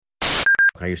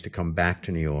I used to come back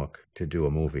to New York to do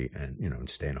a movie and, and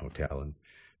stay in a hotel and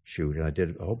shoot. And I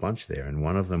did a whole bunch there. And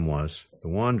one of them was The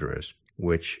Wanderers,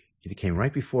 which it came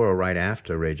right before or right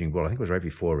after Raging Bull. I think it was right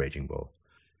before Raging Bull.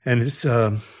 And it's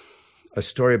a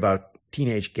story about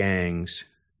teenage gangs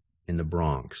in the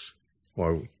Bronx,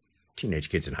 or teenage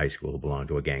kids in high school who belong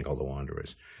to a gang called the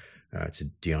Wanderers. It's a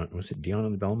Dion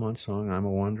and the Belmont song, I'm a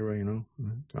Wanderer,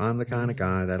 I'm the kind of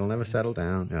guy that'll never settle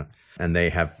down. Yeah. And they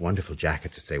have wonderful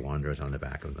jackets that say Wanderers on the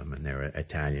back of them. And there are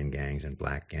Italian gangs and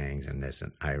black gangs, and there's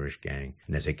an Irish gang.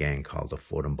 And there's a gang called the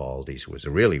Fortambaldis, who was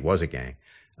a gang,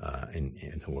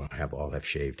 and who all have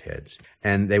shaved heads.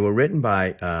 And they were written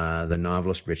by the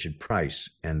novelist Richard Price,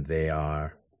 and they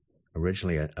are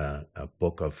originally a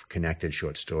book of connected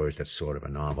short stories that's sort of a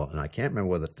novel. And I can't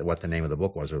remember what the name of the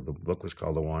book was, or the book was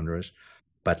called The Wanderers.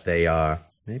 But they are,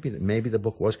 maybe the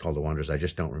book was called The Wanderers, I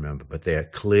just don't remember. But they're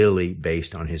clearly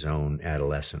based on his own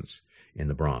adolescence in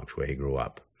the Bronx, where he grew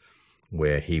up,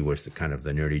 where he was the kind of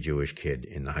the nerdy Jewish kid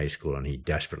in the high school, and he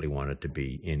desperately wanted to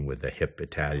be in with the hip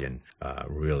Italian,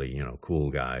 really, cool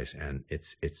guys. And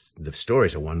the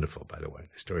stories are wonderful, by the way.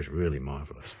 The story's really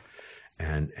marvelous.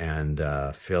 And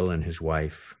Phil and his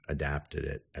wife adapted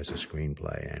it as a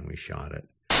screenplay, and we shot it.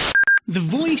 The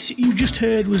voice you just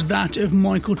heard was that of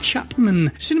Michael Chapman,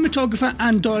 cinematographer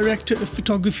and director of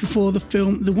photography for the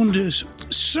film The Wanderers.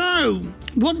 So,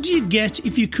 what do you get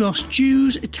if you cross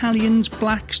Jews, Italians,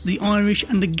 blacks, the Irish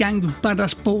and a gang of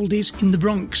badass baldies in the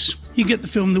Bronx? You get the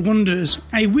film The Wanderers,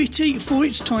 a witty, for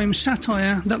its time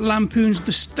satire that lampoons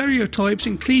the stereotypes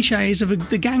and cliches of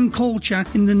the gang culture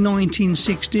in the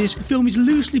 1960s. The film is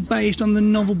loosely based on the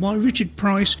novel by Richard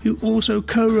Price, who also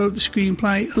co-wrote the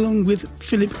screenplay along with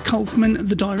Philip Kaufman,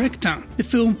 the director. The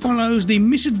film follows the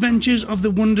misadventures of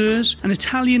the Wanderers, an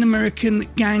Italian-American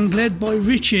gang led by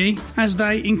Richie, as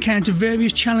they encounter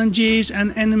various challenges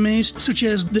and enemies, such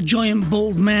as the giant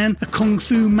bald man, a kung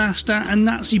fu master, a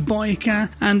Nazi biker,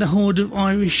 and a horde of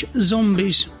Irish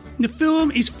zombies. The film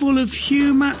is full of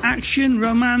humour, action,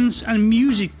 romance and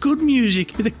music, good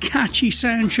music, with a catchy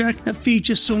soundtrack that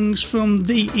features songs from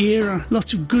the era.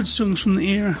 Lots of good songs from the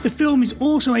era. The film is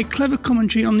also a clever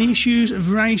commentary on the issues of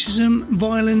racism,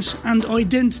 violence and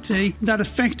identity that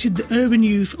affected the urban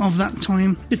youth of that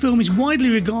time. The film is widely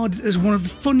regarded as one of the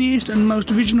funniest and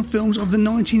most original films of the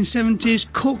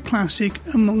 1970s, cult classic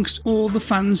amongst all the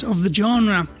fans of the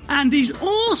genre, and is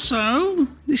also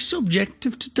the subject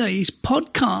of today's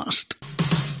podcast.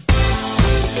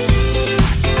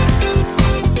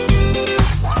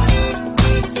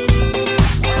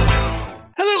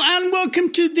 Hello and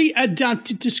welcome to the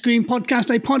Adapted to Screen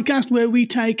podcast, a podcast where we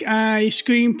take a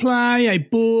screenplay, a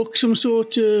book, some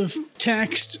sort of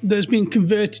text that's been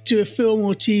converted to a film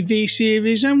or TV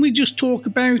series, and we just talk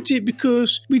about it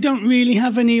because we don't really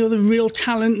have any other real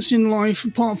talents in life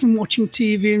apart from watching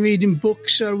TV and reading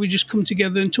books, so we just come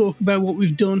together and talk about what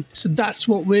we've done. So that's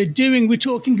what we're doing. We're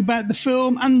talking about the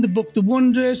film and the book The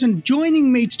Wanderers, and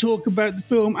joining me to talk about the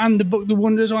film and the book The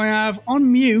Wanderers, I have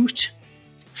on mute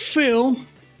Phil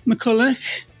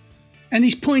McCulloch, and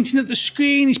he's pointing at the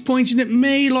screen, he's pointing at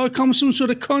me like I'm some sort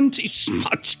of cunt. It's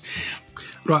not.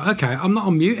 Right, okay, I'm not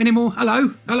on mute anymore.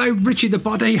 Hello, Richie the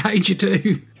Body, how'd you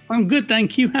do? I'm good,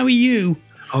 thank you. How are you?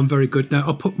 I'm very good. Now,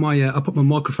 I put my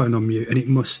microphone on mute and it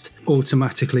must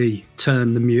automatically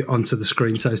turn the mute onto the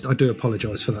screen, so I do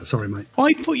apologise for that. Sorry, mate.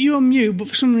 I put you on mute, but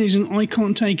for some reason I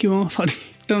can't take you off. I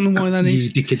don't know why that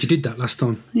is. You did that last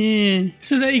time. Yeah.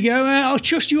 So there you go. I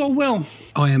trust you are well.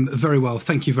 I am very well.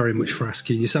 Thank you very much for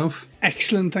asking. Yourself?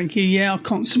 Excellent, thank you. Yeah, I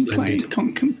can't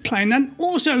complain. And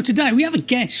also today we have a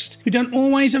guest. We don't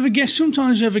always have a guest.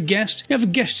 Sometimes we have a guest. We have a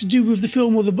guest to do with the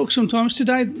film or the book sometimes.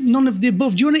 Today, none of the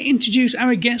above. Do you want to introduce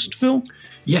our guest, Phil?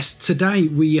 Yes, today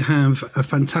we have a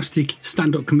fantastic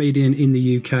stand-up comedian in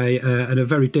the UK and a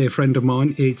very dear friend of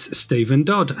mine. It's Stephen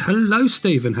Dodd. Hello,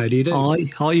 Stephen. How do you do?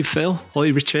 Hi, Phil. Hi,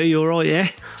 Richie. You all right, yeah?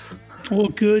 All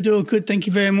good. Thank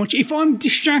you very much. If I'm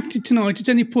distracted tonight at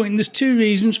any point, there's two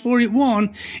reasons for it.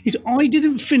 One is I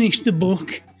didn't finish the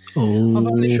book. Oh. I've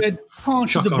only read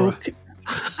part of the book.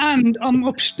 And I'm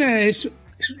upstairs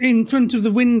in front of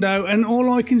the window and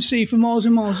all I can see for miles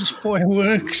and miles is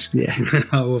fireworks. Yeah.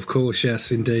 Oh, of course,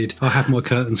 yes, indeed. I have my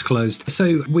curtains closed.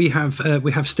 So we have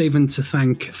Stephen to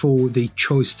thank for the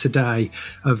choice today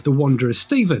of The Wanderers.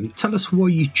 Stephen, tell us why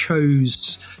you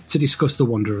chose to discuss The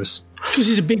Wanderers. Because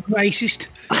he's a big racist.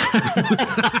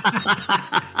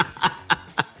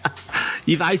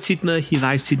 You've outed me.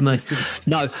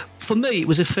 No, for me, it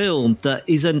was a film that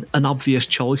isn't an obvious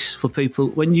choice for people.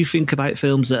 When you think about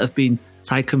films that have been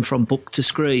taken from book to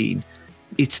screen,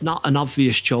 it's not an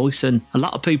obvious choice. And a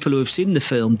lot of people who have seen the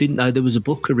film didn't know there was a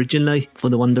book originally for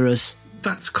The Wanderers.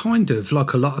 that's kind of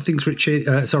like a lot of things,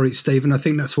 Stephen. I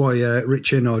think that's why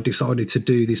Richie and I decided to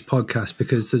do this podcast,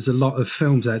 because there's a lot of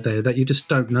films out there that you just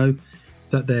don't know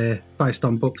that they're based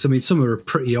on books. I mean, some are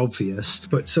pretty obvious,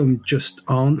 but some just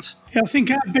aren't. Yeah, I think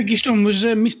our biggest one was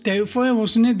Miss Doubtfire,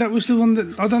 wasn't it? That was the one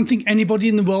that I don't think anybody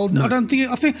in the world. No.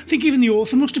 I think even the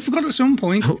author must have forgot at some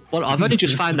point. Well, I've only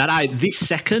just found that out this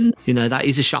second. That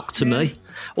is a shock to me.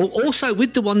 Also,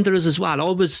 with The Wanderers as well,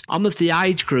 I'm of the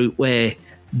age group where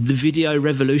the video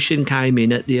revolution came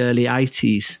in at the early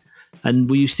 80s, and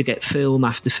we used to get film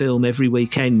after film every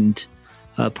weekend.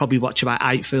 Probably watch about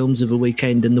 8 films of a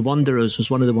weekend, and The Wanderers was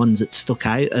one of the ones that stuck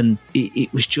out, and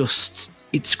it was just,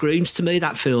 it screams to me,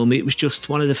 that film. It was just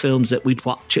one of the films that we'd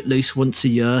watch at least once a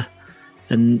year,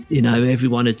 and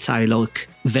everyone would say like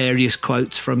various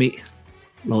quotes from it,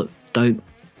 like don't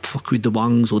fuck with the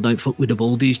Wongs or don't fuck with the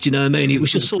Baldies, do you know what I mean? It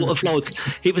was just sort of like,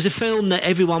 it was a film that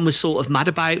everyone was sort of mad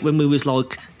about when we was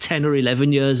like 10 or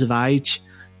 11 years of age,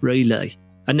 really,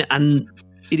 and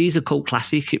it is a cult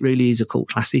classic. It really is a cult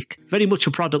classic. Very much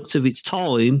a product of its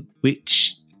time,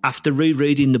 which after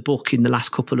rereading the book in the last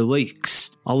couple of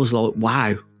weeks, I was like,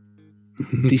 wow,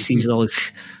 this is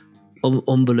like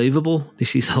unbelievable.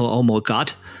 This is, oh my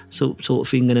God, sort of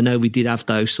thing. And I know we did have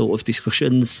those sort of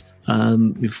discussions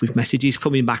with messages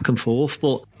coming back and forth,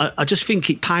 but I just think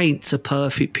it paints a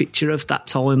perfect picture of that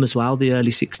time as well, the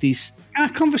early 60s. Our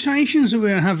conversations that we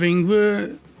were having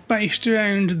were based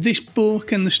around this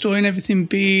book and the story and everything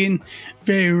being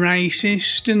very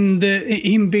racist, and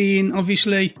him being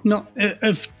obviously not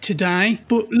of today.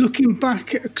 But looking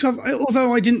back,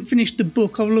 although I didn't finish the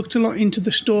book, I've looked a lot into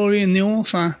the story and the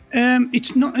author.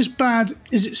 It's not as bad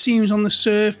as it seems on the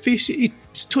surface.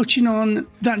 It's touching on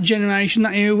that generation,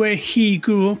 that era where he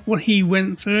grew up, what he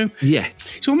went through. Yeah.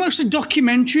 It's almost a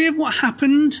documentary of what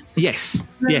happened. Yes.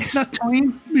 That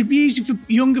time. It'd be easy for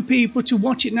younger people to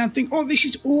watch it now and think, oh, this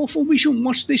is awful, we shouldn't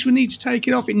watch this, we need to take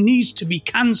it off, it needs to be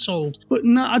cancelled. But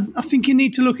no, I think you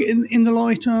need to look at it in the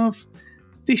light of,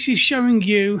 this is showing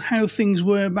you how things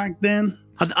were back then.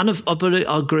 And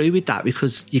I agree with that,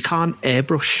 because you can't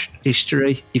airbrush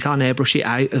history. You can't airbrush it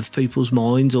out of people's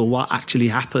minds or what actually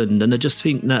happened. And I just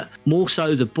think that more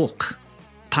so the book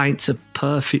paints a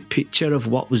perfect picture of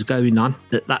what was going on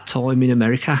at that time in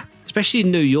America, especially in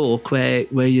New York, where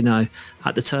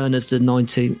at the turn of the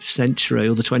 19th century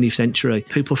or the 20th century,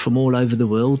 people from all over the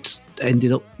world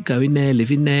ended up going there,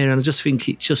 living there. And I just think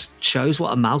it just shows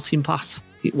what a melting pot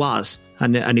it was,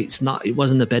 and it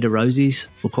wasn't a bed of roses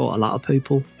for quite a lot of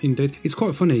people. Indeed. It's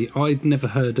quite funny, I'd never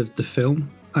heard of the film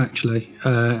actually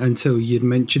until you'd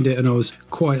mentioned it, and I was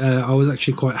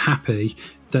actually quite happy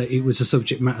that it was a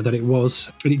subject matter that it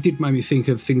was. And it did make me think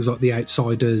of things like The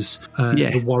Outsiders,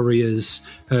 The Warriors,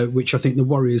 which I think The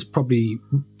Warriors probably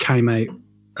came out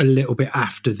a little bit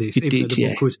after this,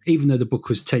 even though the book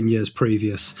was 10 years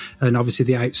previous. And obviously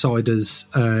The Outsiders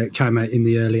came out in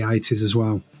the early 80s as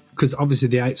well. Because obviously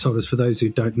The Outsiders, for those who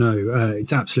don't know,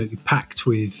 it's absolutely packed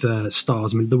with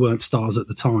stars. I mean, there weren't stars at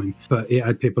the time, but it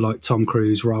had people like Tom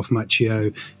Cruise, Ralph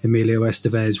Macchio, Emilio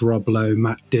Estevez, Rob Lowe,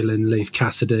 Matt Dillon, Leif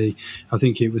Cassidy. I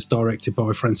think it was directed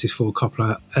by Francis Ford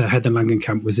Coppola. Heather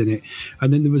Langenkamp was in it.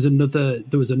 And then there was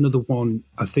another one,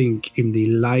 I think, in the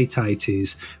late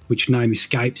 80s, which name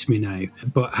escapes me now,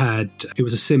 but it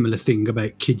was a similar thing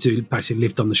about kids who basically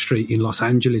lived on the street in Los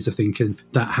Angeles, I think, and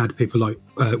that had people like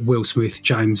Will Smith,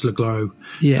 James LeGros,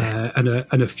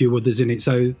 and a few others in it.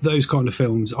 So those kind of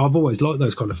films, I've always liked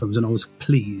those kind of films, and I was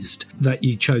pleased that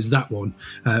you chose that one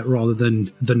rather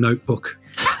than The Notebook.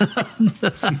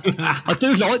 I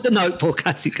do like The Notebook,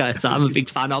 as it goes. I'm a big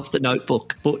fan of The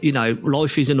Notebook, but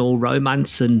life isn't all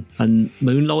romance and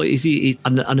moonlight, is it?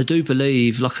 And I do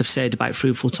believe, like I've said about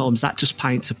 3 or 4 times, that just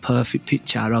paints a perfect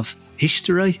picture of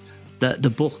history,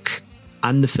 the book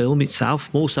and the film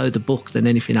itself, more so the book than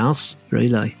anything else,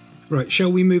 really. Right,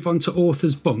 shall we move on to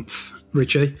Author's Bump,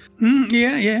 Richie?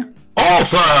 Yeah.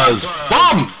 Author's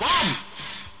Bump!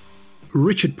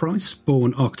 Richard Price,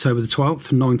 born October the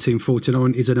 12th,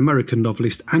 1949, is an American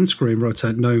novelist and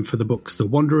screenwriter known for the books The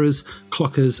Wanderers,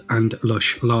 Clockers and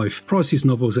Lush Life. Price's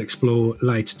novels explore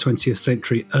late 20th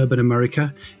century urban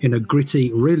America in a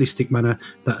gritty, realistic manner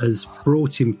that has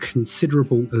brought him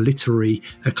considerable literary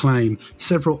acclaim.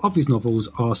 Several of his novels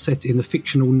are set in the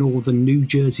fictional northern New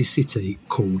Jersey city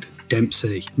called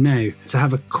Dempsey. Now, to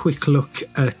have a quick look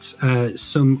at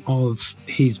some of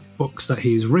his books that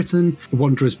he's written,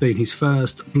 Wanderers being his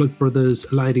first, Blood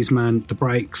Brothers, Ladies' Man, The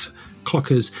Breaks,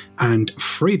 Clockers and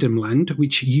Freedomland,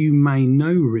 which you may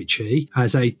know, Richie,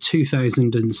 as a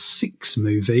 2006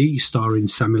 movie starring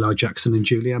Samuel L. Jackson and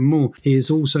Julianne Moore. He has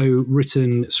also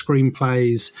written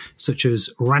screenplays such as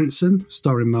Ransom,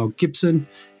 starring Mel Gibson,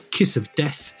 Kiss of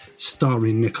Death,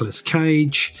 starring Nicolas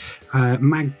Cage,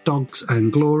 Mad Dogs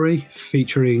and Glory,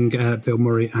 featuring Bill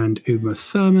Murray and Uma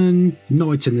Thurman,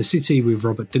 Night in the City with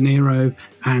Robert De Niro,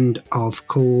 and, of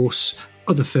course,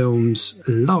 other films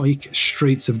like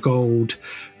Streets of Gold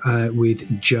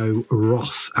with Joe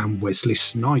Roth and Wesley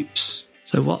Snipes.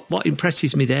 So what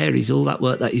impresses me there is all that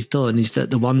work that he's done is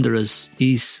that The Wanderers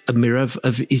is a mirror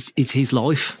of his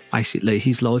life, basically,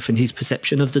 his life and his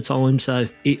perception of the time. So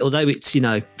although it's,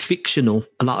 fictional,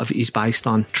 a lot of it is based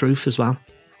on truth as well.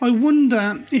 I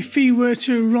wonder if he were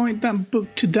to write that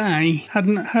book today,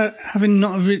 having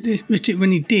not have written it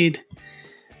when he did,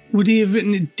 would he have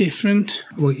written it different?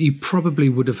 Well, he probably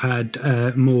would have had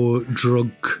more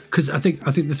drug... Because I think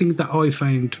the thing that I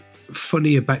found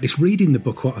funny about this, reading the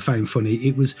book, what I found funny,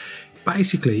 it was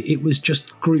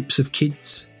just groups of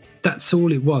kids. That's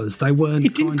all it was. They weren't...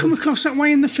 It didn't come across that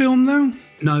way in the film, though.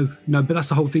 No, but that's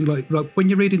the whole thing. Like when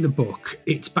you're reading the book,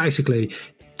 it's basically...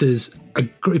 There's a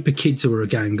group of kids who are a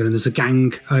gang, and there's a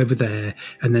gang over there,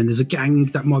 and then there's a gang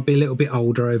that might be a little bit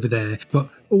older over there, but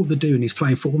all they're doing is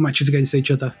playing football matches against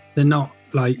each other. They're not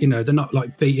they're not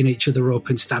like beating each other up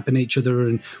and stabbing each other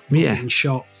and rolling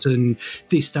shots and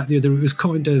this, that, the other. It was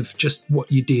kind of just what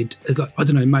you did. Like, I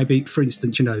don't know, maybe, for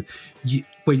instance,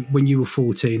 when you were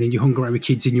 14 and you hung around with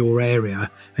kids in your area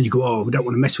and you go, oh, we don't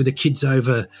want to mess with the kids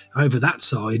over that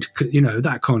side,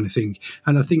 that kind of thing.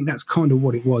 And I think that's kind of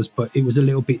what it was, but it was a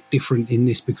little bit different in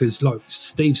this because, like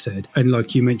Steve said, and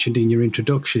like you mentioned in your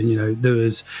introduction, there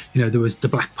was the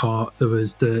black part, there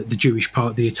was the Jewish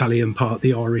part, the Italian part,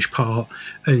 the Irish part,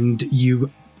 and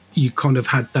you kind of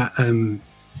had that.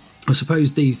 I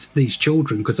suppose these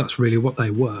children, because that's really what they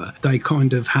were, they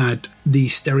kind of had the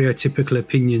stereotypical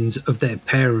opinions of their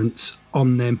parents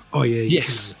on them, i.e.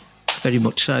 Yes, very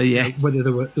much so, yeah. Whether they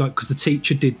were, like, because the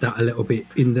teacher did that a little bit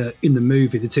in the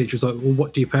movie. The teacher was like, well,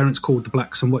 what do your parents call the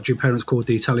blacks and what do your parents call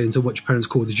the Italians and what do your parents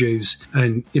call the Jews?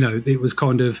 And, it was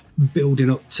kind of building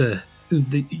up to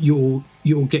you're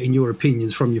getting your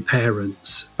opinions from your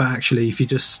parents, but actually if you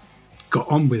just got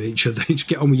on with each other, just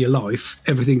get on with your life,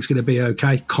 everything's going to be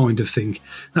okay, kind of thing.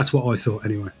 That's what I thought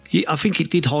anyway. Yeah, I think it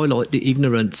did highlight the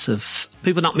ignorance of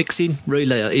people not mixing,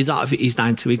 really. A lot of it is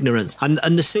down to ignorance. And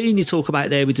the scene you talk about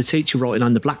there with the teacher writing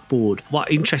on the blackboard,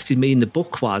 what interested me in the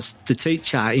book was the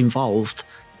teacher involved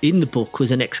in the book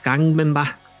was an ex-gang member.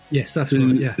 Yes, that's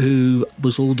right, yeah. Who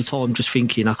was all the time just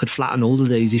thinking, I could flatten all of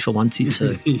these if I wanted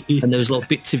to. And there was like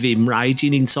bits of him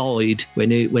raging inside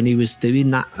when he was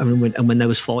doing that and when they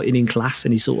was fighting in class,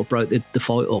 and he sort of broke the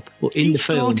fight up. But in the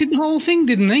film... He started the whole thing,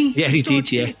 didn't he? Yeah, he did,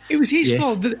 yeah. It was his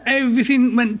fault that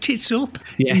everything went tits up.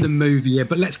 Yeah. In the movie, yeah.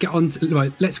 But let's get on to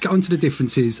the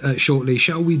differences shortly.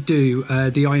 Shall we do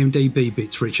the IMDb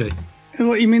bits, Richie?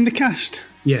 What, you mean the cast?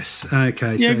 Yes,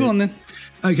 okay. Yeah, go on then.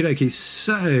 Okay,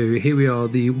 so here we are,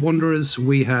 The Wanderers.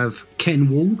 We have Ken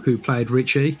Wall, who played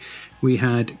Richie. We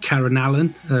had Karen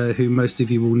Allen, who most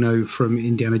of you will know from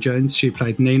Indiana Jones. She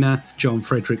played Nina. John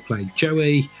Frederick played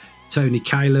Joey. Tony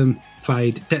Kalem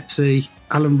played Depsy.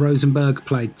 Alan Rosenberg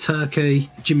played Turkey.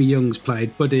 Jimmy Youngs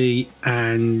played Buddy.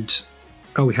 And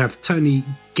we have Tony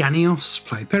Ganios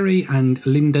played Perry, and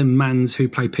Linda Manns, who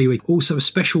played Pee-wee. Also a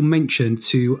special mention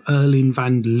to Erling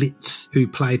van Lith, who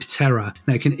played Terra.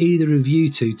 Now, can either of you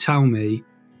two tell me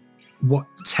what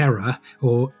Terra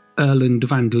or Erling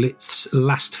van Lith's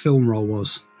last film role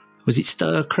was? Was it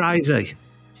Stir Crazy?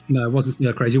 No, it wasn't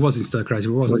Stir Crazy. It wasn't Stir Crazy.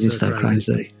 It wasn't Stir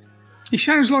Crazy. He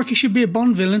sounds like he should be a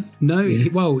Bond villain. No,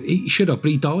 he should have,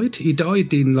 but he died. He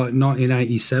died in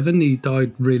 1987. He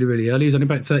died really, really early. He was only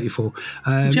about 34.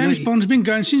 James Bond's been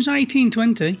going since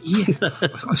 1820. Yeah,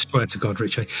 I swear to God,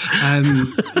 Richie.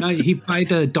 He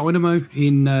played Dynamo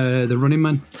in The Running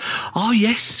Man. Oh,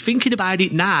 yes. Thinking about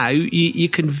it now, you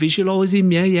can visualise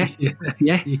him. Yeah.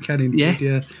 You can indeed,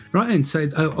 yeah. Right, and so,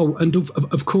 and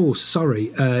of course,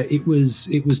 sorry, it was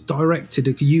directed.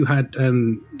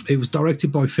 It was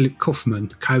directed by Philip Kaufman.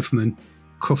 Philip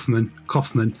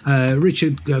Kaufman,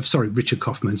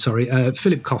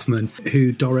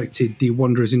 who directed The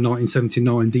Wanderers in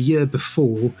 1979. The year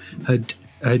before had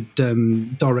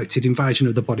directed Invasion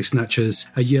of the Body Snatchers.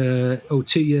 A year or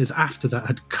 2 years after that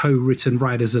had co-written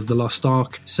Raiders of the Lost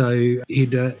Ark. So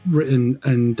he'd written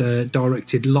and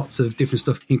directed lots of different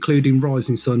stuff, including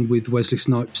Rising Sun with Wesley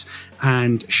Snipes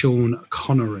and Sean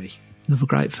Connery. Another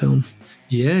great film.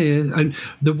 Yeah. And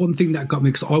the one thing that got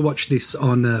me, because I watched this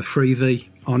on Freevee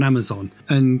on Amazon,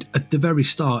 and at the very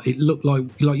start it looked like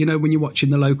you know when you're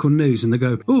watching the local news and they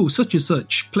go, oh, such and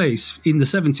such place in the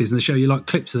 70s, and they show you like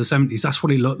clips of the 70s. That's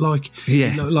what it looked like.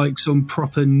 It looked like some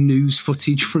proper news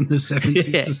footage from the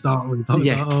 70s to start with. I was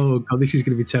like, oh god, this is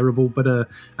going to be terrible, but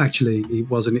actually it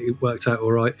wasn't. It worked out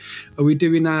all right. Are we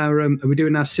doing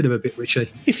our cinema bit,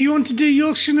 Richie? If you want to do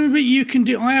your cinema bit, you can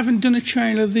do. I haven't done a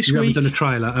trailer this week. You haven't done a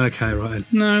trailer? Okay, right.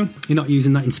 No. You're not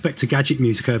using that Inspector Gadget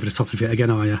music over the top of it again,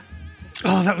 are you?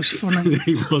 Oh, that was funny.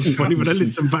 It was funny when I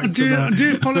listened back to that. I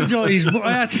do apologise, but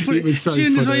I had to put it. As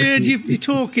soon as I heard you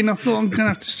talking, I thought I'm going to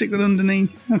have to stick that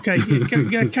underneath. Okay,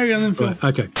 carry on then, Phil. Right,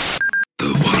 okay.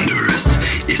 The Wanderers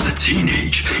is a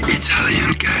teenage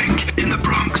Italian gang in the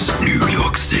Bronx, New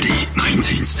York City,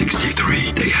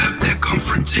 1963. They have their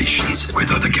confrontations with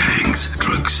other gangs.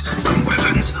 Drugs and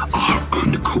weapons are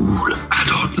uncool.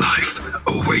 Adult life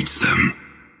awaits them.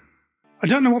 I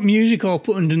don't know what music I'll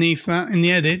put underneath that in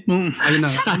the edit, but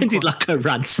sounded like a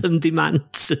ransom demand.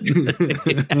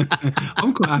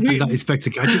 I'm quite happy with that Inspector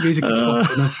Gadget music.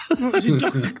 What is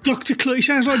it, Dr. Claw? It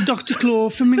sounds like Dr. Claw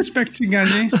from Inspector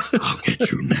Gadget. I'll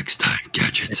get you next time,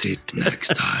 Gadget.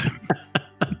 Next time.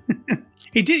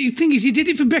 He did. The thing is, he did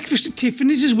it for Breakfast at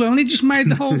Tiffany's as well, and he just made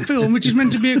the whole film, which is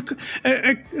meant to be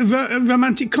a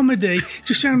romantic comedy,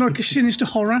 just sound like a sinister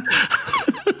horror.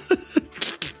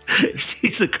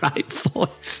 He's a great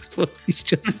voice. He's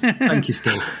just... Thank you,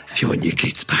 Steve. If you want your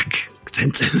kids back,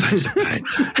 send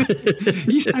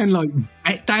 £10,000. You sound like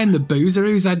Bet Down the Boozer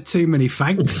who's had too many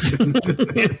fags.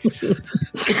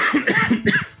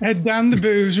 Head down the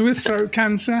boozer with throat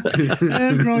cancer.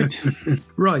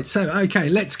 Right. So okay,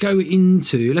 let's go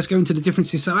into the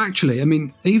differences. So actually, I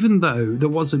mean, even though there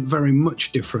wasn't very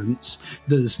much difference,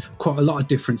 there's quite a lot of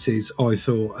differences. I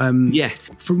thought.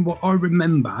 From what I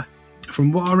remember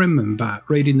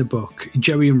reading the book,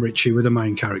 Joey and Richie were the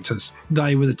main characters.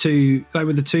 They were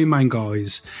the two main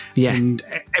guys. Yeah. And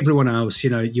everyone else, you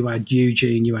know, you had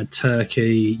Eugene, you had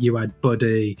Turkey, you had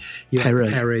Buddy, you had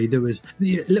Perry. There was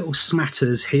little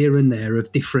smatters here and there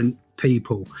of different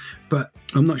people. But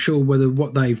I'm not sure whether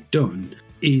what they've done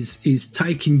is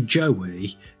taking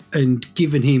Joey and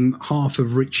giving him half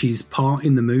of Richie's part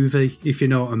in the movie, if you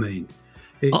know what I mean.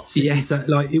 It seems that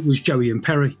like it was Joey and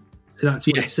Perry. That's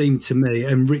what it seemed to me.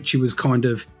 And Richie was kind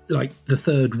of like the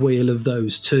third wheel of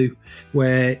those two,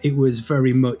 where it was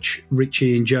very much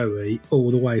Richie and Joey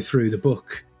all the way through the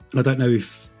book. I don't know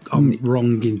if I'm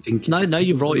wrong in thinking. No,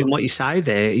 you're right in what you say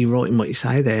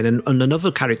there. And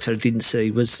another character I didn't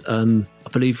see was, I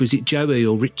believe, was it Joey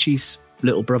or Richie's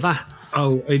little brother?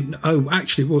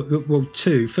 Actually, well,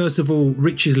 two. First of all,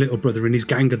 Richie's little brother in his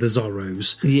gang of the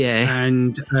Zorros. Yeah.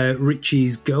 And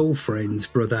Richie's girlfriend's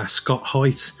brother, Scott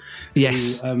Height.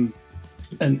 Yes. Who,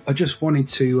 and I just wanted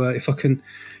to, if I can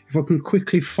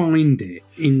quickly find it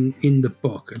in the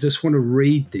book, I just want to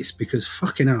read this because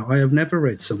fucking hell, I have never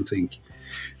read something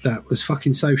that was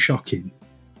fucking so shocking.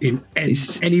 In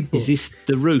any book. Is this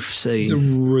the roof scene? The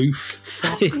roof.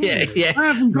 Yeah.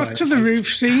 I haven't got to the roof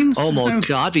scene. Oh my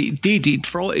God, it did.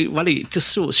 It just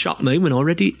sort of shocked me when I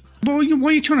read it. But why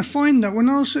are you trying to find that? When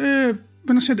I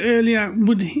said earlier,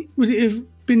 would it have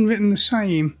been written the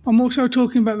same? I'm also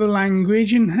talking about the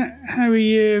language and how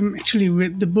he actually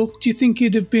wrote the book. Do you think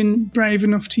he'd have been brave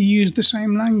enough to use the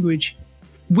same language?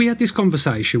 We had this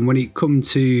conversation when it come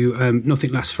to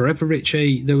Nothing Lasts Forever,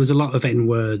 Richie. There was a lot of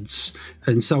N-words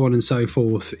and so on and so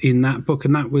forth in that book,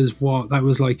 and that was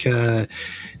like a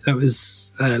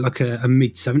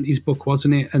mid-70s book,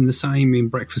 wasn't it? And the same in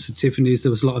Breakfast at Tiffany's. There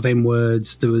was a lot of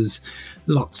N-words. There was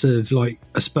lots of like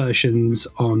aspersions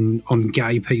on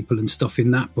gay people and stuff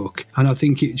in that book. And I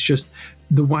think it's just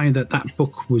the way that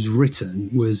book was written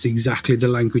was exactly the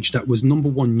language that was, number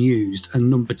one, used, and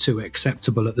number two,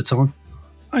 acceptable at the time.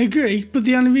 I agree, but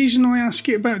the only reason I ask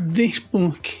you about this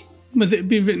book, whether it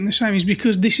be written the same, is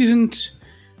because this isn't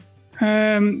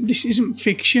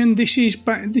fiction. This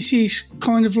is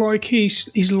kind of like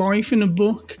his life in a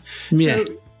book. Yeah. So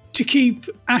to keep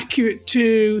accurate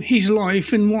to his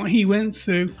life and what he went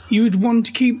through, you would want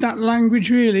to keep that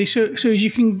language really, so as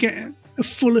you can get a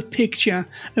fuller picture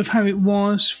of how it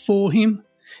was for him.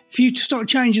 If you start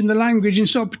changing the language and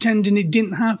start pretending it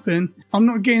didn't happen, I'm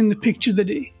not getting the picture that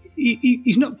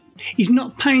he's not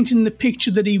painting the picture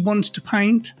that he wants to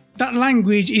paint. That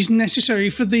language is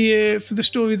necessary for the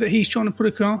story that he's trying to put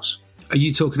across. Are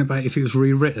you talking about if it was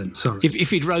rewritten? Sorry. If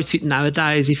he'd wrote it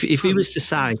nowadays, if he was to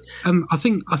say, I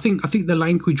think the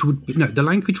language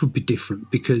would be different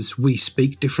because we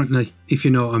speak differently. If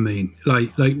you know what I mean,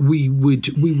 like we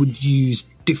would use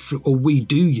different, or we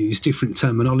do use different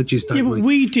terminologies, don't we? Yeah, but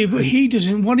we do, but he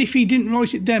doesn't. What if he didn't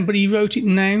write it then, but he wrote it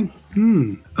now?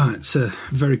 That's a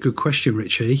very good question,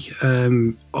 Richie.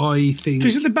 I think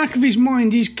because at the back of his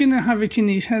mind, he's going to have it in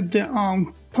his head that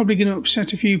I'm probably going to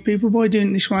upset a few people by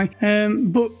doing it this way.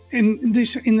 But in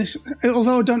this,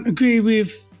 although I don't agree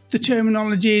with the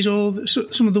terminologies or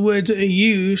some of the words that are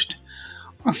used,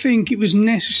 I think it was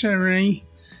necessary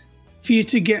for you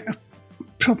to get a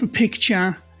proper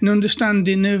picture, an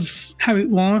understanding of how it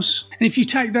was. And if you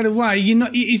take that away,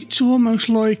 it's almost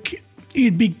like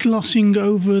you'd be glossing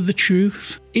over the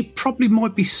truth. It probably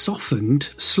might be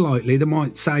softened slightly. They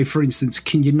might say, for instance,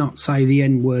 can you not say the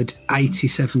N-word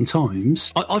 87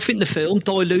 times? I think the film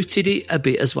diluted it a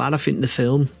bit as well. I think the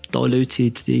film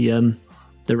diluted the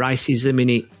racism in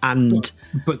it, and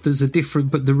but there's a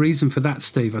different. But the reason for that,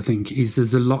 Steve, I think, is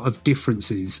there's a lot of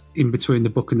differences in between the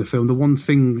book and the film. The one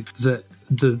thing that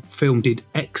the film did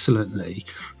excellently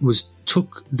was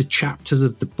took the chapters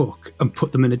of the book and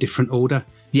put them in a different order.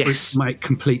 Yes, make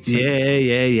complete sense.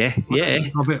 Yeah.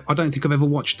 I don't think I've ever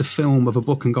watched a film of a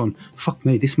book and gone, "Fuck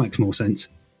me, this makes more sense."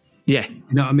 Yeah, you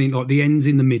know what I mean? Like the end's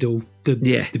in the middle,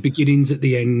 the beginnings at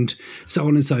the end, so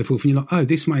on and so forth. And you're like, oh,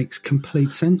 this makes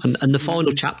complete sense. And the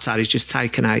final chapter is just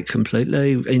taken out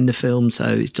completely in the film, so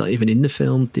it's not even in the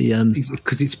film.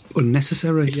 Because it's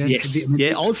unnecessary.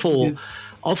 I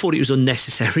thought it was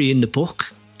unnecessary in the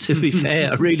book. To be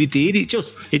fair, I really did. It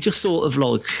just sort of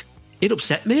like, it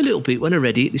upset me a little bit when I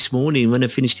read it this morning. When I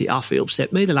finished it off, it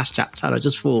upset me. The last chapter, I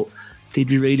just thought, did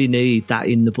we really need that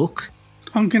in the book?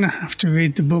 I'm going to have to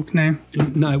read the book now.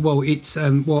 No, well, it's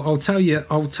I'll tell you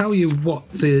what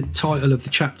the title of the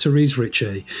chapter is,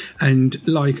 Richie. And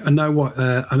like, I know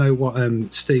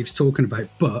what Steve's talking about,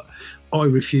 but I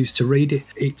refuse to read it.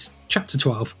 It's chapter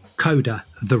 12, Coda,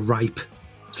 the Rape.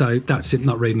 So that's it.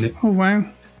 Not reading it. Oh wow.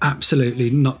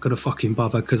 Absolutely not going to fucking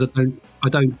bother because I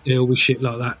don't deal with shit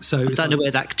like that. So I don't know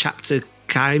where that chapter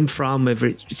came from, whether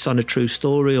it's on a true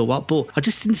story or what, but I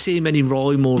just didn't see any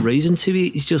rhyme or reason to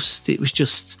it. It was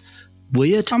just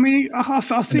weird. I mean, I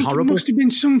think it must have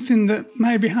been something that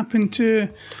maybe happened to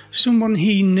someone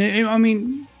he knew. I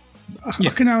mean, I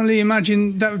can only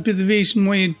imagine that would be the reason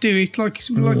why you'd do it. Like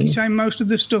you say, most of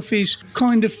the stuff is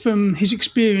kind of from his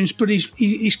experience, but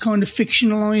he's kind of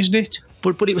fictionalised it.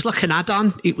 But it was like an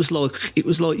add-on. It was like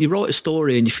you write a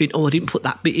story and you think, oh, I didn't put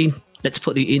that bit in. Let's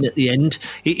put it in at the end.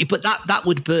 But that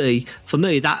would be, for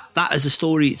me, that as a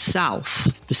story itself,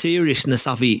 the seriousness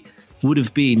of it would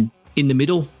have been in the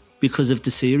middle because of the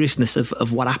seriousness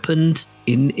of what happened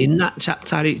in that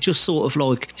chapter. It just sort of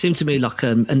like seemed to me like,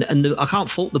 I can't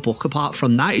fault the book apart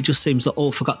from that. It just seems like, oh,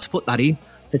 I forgot to put that in.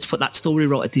 Let's put that story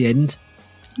right at the end.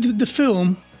 The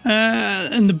film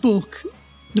and the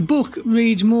book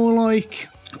reads more like,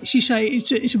 as you say,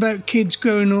 it's about kids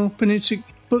growing up,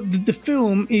 but the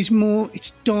film is more,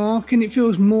 it's dark and it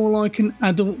feels more like an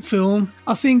adult film.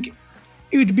 I think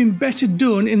it would have been better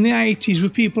done in the 80s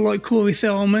with people like Corey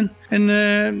Feldman and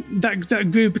that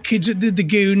group of kids that did the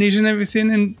Goonies and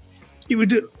everything, and it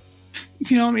would,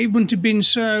 if you know what I mean, it wouldn't have been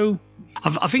so.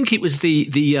 I think it was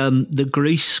the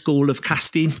Grease school of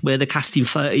casting where they're casting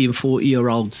 30 and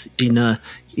 40-year-olds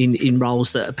in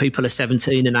roles that people are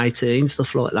 17 and 18,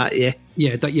 stuff like that.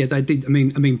 Yeah, they did. I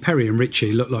mean, Perry and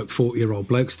Richie looked like 40-year-old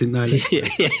blokes, didn't they? Yeah.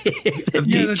 Here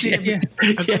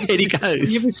he goes. Have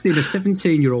you ever seen a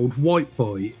 17-year-old white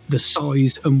boy the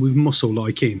size and with muscle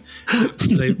like him?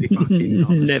 Absolutely fucking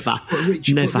not. Never.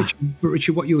 But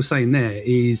Richie, what you were saying there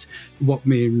is what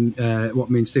me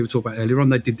and Steve were talking about earlier on.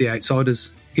 They did The Outsiders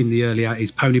in the early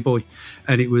 80s, Ponyboy,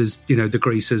 and it was, the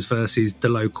Greasers versus the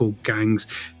local gangs.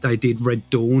 They did Red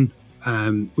Dawn,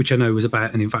 which I know was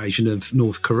about an invasion of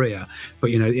North Korea, but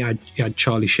it had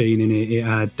Charlie Sheen in it, it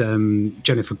had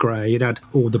Jennifer Grey, it had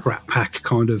all the Brat Pack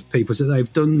kind of people. So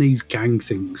they've done these gang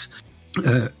things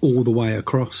all the way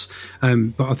across,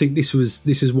 but I think this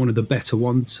is one of the better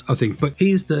ones, I think. But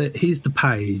here's the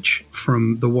page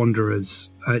from The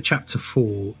Wanderers, chapter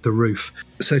 4, The Roof.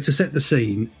 So to set the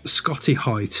scene, Scotty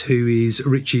Height, who is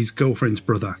Richie's girlfriend's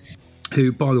brother,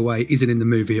 who, by the way, isn't in the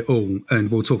movie at all,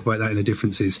 and we'll talk about that in the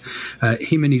differences,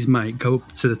 him and his mate go up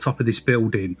to the top of this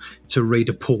building to read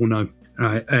a porno,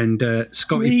 right? And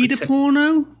Scotty read a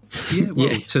porno?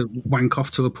 To wank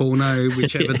off to a porno,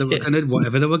 whichever they were going to,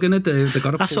 whatever they were going to do. They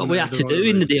got a That's porno what we had to do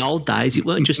in the old days. It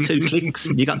weren't just 2 clicks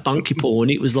and you got donkey porn.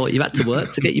 It was like you had to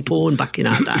work to get your porn back in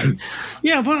our day.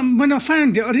 Yeah, but when I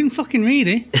found it, I didn't fucking read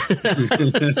it.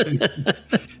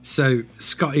 So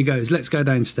Scotty goes, let's go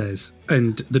downstairs.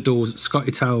 And the doors,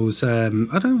 Scotty tells, I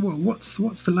don't know, what's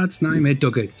the lad's name here?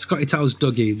 Dougie. Scotty tells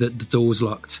Dougie that the door's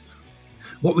locked.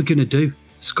 What are we going to do?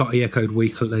 Scotty echoed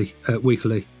weakly.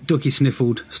 Dougie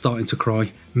sniffled, starting to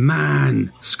cry.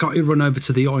 Man! Scotty ran over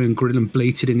to the iron grill and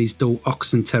bleated in his dull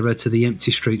oxen terror to the empty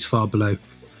streets far below.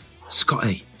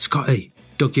 Scotty!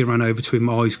 Dougie ran over to him,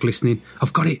 eyes glistening.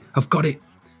 I've got it!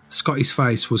 Scotty's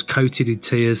face was coated in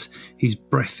tears, his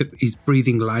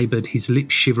breathing laboured, his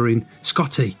lips shivering.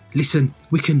 Scotty, listen,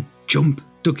 we can jump.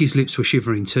 Dougie's lips were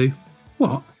shivering too.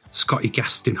 What? Scotty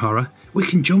gasped in horror. We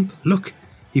can jump, look.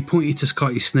 He pointed to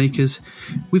Scotty's sneakers.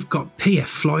 We've got PF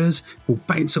flyers. We'll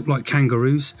bounce up like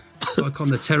kangaroos, like on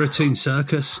the Terratoon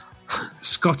Circus.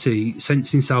 Scotty,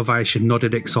 sensing salvation,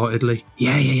 nodded excitedly.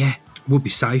 Yeah. We'll be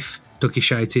safe, Dougie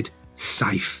shouted.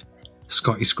 Safe,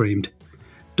 Scotty screamed.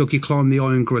 Dougie climbed the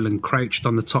iron grill and crouched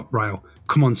on the top rail.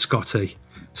 Come on, Scotty.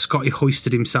 Scotty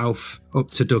hoisted himself up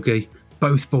to Dougie.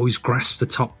 Both boys grasped the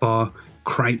top bar,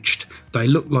 crouched. They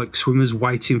looked like swimmers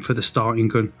waiting for the starting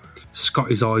gun.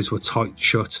 Scotty's eyes were tight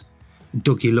shut.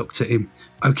 Dougie looked at him.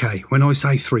 Okay, when I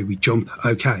say 3, we jump,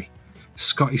 okay.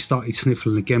 Scotty started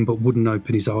sniffling again but wouldn't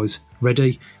open his eyes.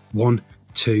 Ready? 1,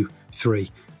 2, 3.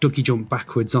 Dougie jumped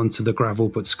backwards onto the gravel,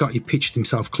 but Scotty pitched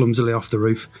himself clumsily off the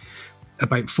roof.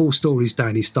 About 4 stories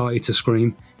down, he started to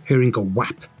scream, hearing a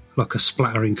whap like a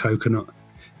splattering coconut.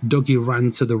 Dougie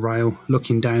ran to the rail,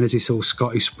 looking down as he saw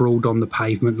Scotty sprawled on the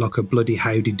pavement like a bloody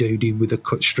howdy-doody with a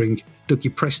cut string.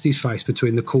 Dougie pressed his face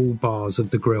between the cool bars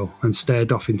of the grill and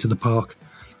stared off into the park.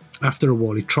 After a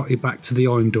while, he trotted back to the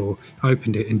iron door,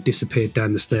 opened it and disappeared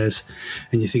down the stairs.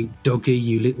 And you think, Dougie,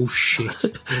 you little shit.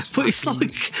 But it's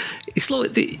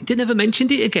like they never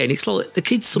mentioned it again. It's like the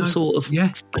kid's some sort of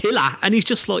killer, and he's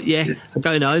just like, I'm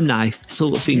going home now,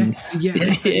 sort of thing. Yeah.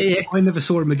 I never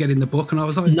saw him again in the book, and I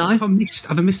was like, no. Have I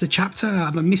missed a chapter?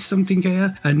 Have I missed something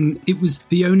here? And it was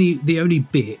the only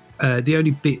bit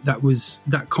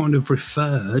that kind of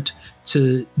referred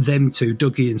to them two,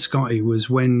 Dougie and Scotty, was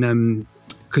when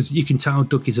because you can tell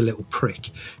Dougie's a little prick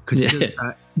because he does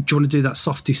that. Do you want to do that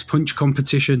softest punch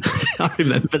competition? I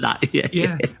remember that.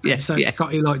 Yeah. So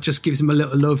Scotty just gives him a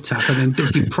little love tap, and then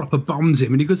Dougie proper bombs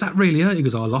him, and he goes, "That really hurt." He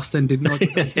goes, "I lost then, didn't I?"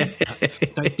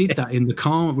 They did that in the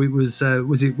car. It was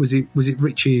it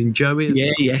Richie and Joey?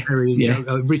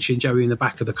 Richie and Joey in the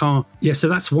back of the car. Yeah. So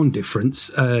that's one difference.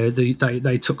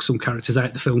 They took some characters out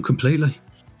of the film completely.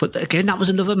 But again, that was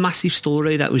another massive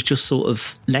story that was just sort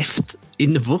of left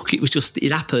in the book.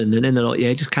 It happened, and then they're like,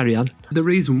 just carry on. The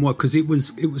reason why, because it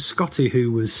was Scotty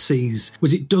who was C's.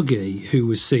 Was it Dougie who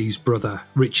was C's brother,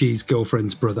 Richie's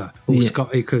girlfriend's brother, or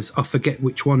Scotty? Because I forget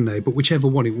which one now, but whichever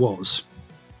one it was,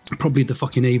 probably the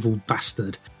fucking evil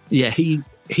bastard. Yeah,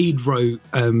 he'd wrote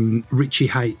Richie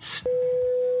hates.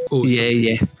 Or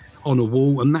on a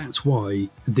wall, and that's why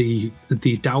the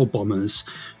Dow bombers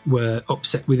were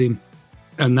upset with him.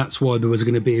 And that's why there was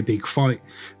going to be a big fight,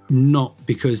 not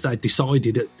because they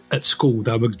decided at school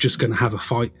they were just going to have a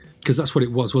fight, because that's what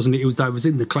it was, wasn't it? They was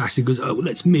in the class. He goes, "Oh,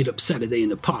 let's meet up Saturday in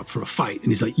the park for a fight," and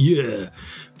he's like, "Yeah,"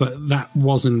 but that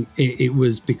wasn't it. It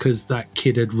was because that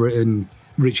kid had written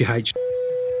Richie H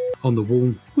on the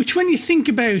wall. Which, when you think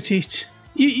about it,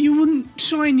 you wouldn't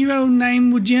sign your own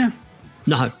name, would you?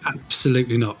 No,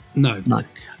 absolutely not. No.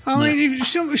 I mean,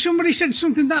 if somebody said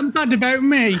something that bad about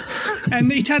me,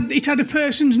 and it had a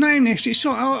person's name next to it, so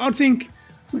I'd think,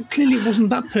 well, clearly it wasn't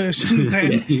that person.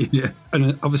 Then. Yeah.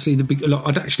 And obviously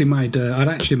I'd actually made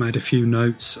a few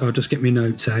notes. I'll just get my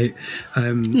notes out.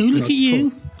 Look at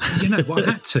you. You know, I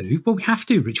had to. Well, we have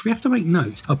to, Rich. We have to make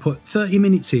notes. I put 30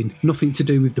 minutes in, nothing to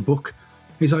do with the book.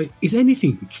 He's like, is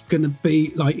anything going to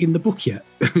be in the book yet?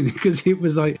 Because it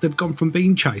was they'd gone from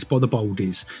being chased by the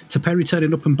Boldies to Perry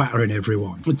turning up and battering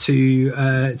everyone to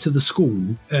the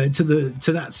school to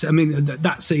that. I mean,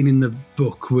 that scene in the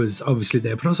book was obviously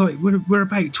there, but I was like, we're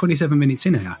about 27 minutes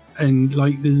in here, and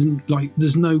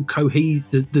there's no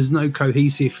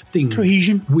cohesive thing.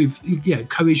 Cohesion with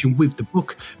the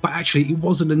book. But actually, it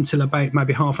wasn't until about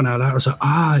maybe half an hour later I was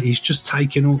like, he's just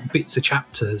taken all bits of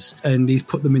chapters and he's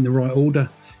put them in the right order.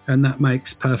 And that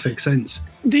makes perfect sense.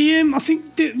 I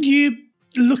think that you're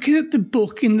looking at the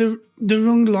book in the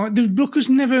wrong light. The book was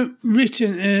never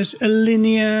written as a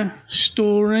linear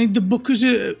story. The book was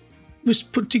was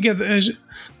put together as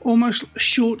almost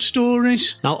short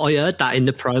stories. Now, I heard that in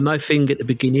the promo thing at the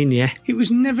beginning, yeah. It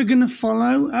was never going to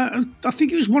follow. I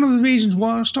think it was one of the reasons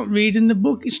why I stopped reading the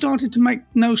book. It started to make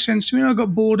no sense to me. I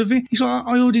got bored of it. It's like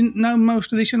I already know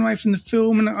most of this anyway from the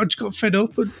film, and I just got fed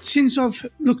up. But since I've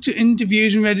looked at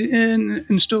interviews and read it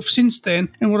and stuff since then,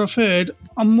 and what I've heard,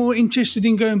 I'm more interested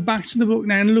in going back to the book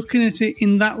now and looking at it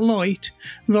in that light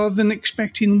rather than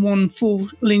expecting one full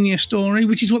linear story,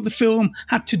 which is what the film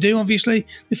had to do, obviously.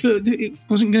 It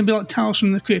wasn't going to be like Tales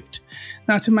from the Crypt.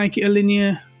 They had to make it a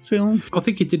linear film. I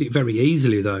think it did it very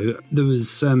easily, though. There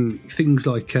was things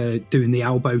like doing the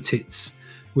elbow tits,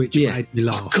 which made me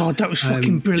laugh. Oh, God, that was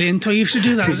fucking brilliant. I used to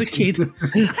do that as a kid.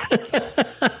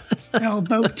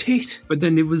 Elbow tit. But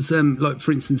then it was, like,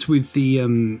 for instance, with the,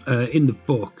 in the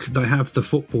book, they have the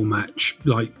football match,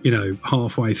 like,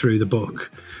 halfway through the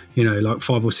book, like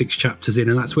 5 or 6 chapters in,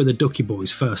 and that's where the Ducky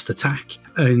Boys first attack.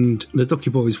 And the Ducky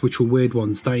Boys, which were weird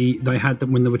ones, they had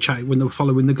them when they were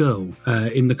following the girl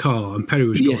in the car, and Perry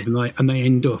was driving, and they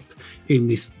end up in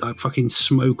this like fucking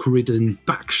smoke-ridden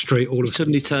back street. All of it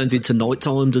suddenly turns into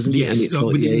nighttime, doesn't it? Yes, and it's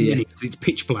like within minutes, it's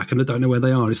pitch black, and I don't know where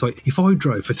they are. It's like if I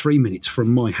drove for 3 minutes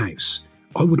from my house,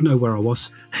 I would know where I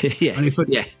was. And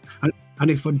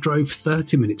if I drove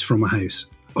 30 minutes from my house,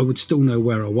 I would still know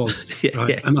where I was.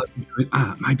 And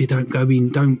I'd be going, maybe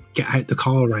don't get out the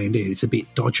car around here. It's a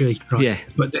bit dodgy. Right? Yeah.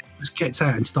 But then just gets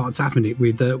out and starts having it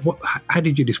with, how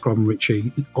did you describe them,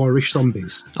 Richie? Irish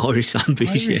zombies. Irish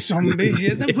zombies,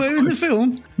 yeah. They were in the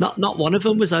film. Not one of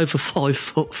them was over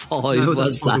 5'5". No,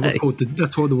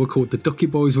 that's why they were called the Ducky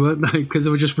Boys, weren't they? Because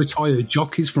they were just retired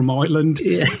jockeys from Ireland.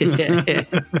 Yeah.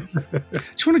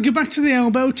 Just want to go back to the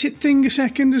elbow tit thing a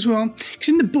second as well. Because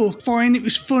in the book, fine, it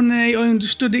was funny, I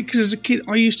understood it because as a kid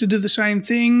I used to do the same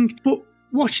thing, but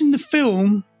watching the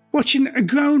film, watching a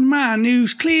grown man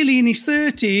who's clearly in his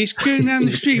 30s going down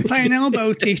the street playing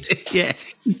elbow tit,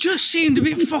 just seemed a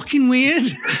bit fucking weird.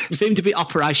 Seemed to be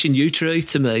Operation U-Tree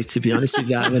to me, to be honest with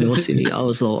you. When I was in it, I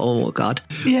was like, oh my God.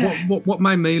 Yeah. What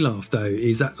made me laugh though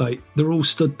is that like they're all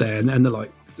stood there and they're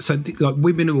like, so like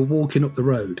women who are walking up the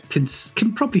road can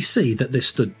probably see that they're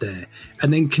stood there,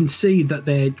 and then can see that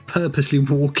they're purposely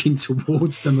walking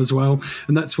towards them as well.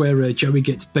 And that's where Joey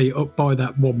gets beat up by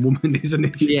that one woman, isn't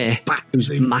it? Yeah, it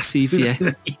was massive.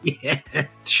 Yeah,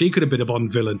 she could have been a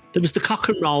Bond villain. There was the cock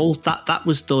and roll that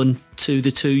was done to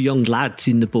the 2 young lads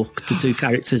in the book, the 2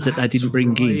 characters that they didn't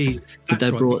bring in. But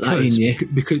they brought that in, yeah.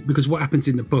 Because what happens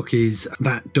in the book is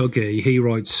that Dougie, he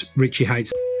writes Richie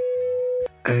hates,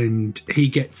 and he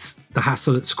gets the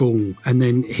hassle at school, and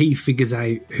then he figures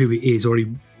out who it is, or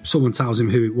someone tells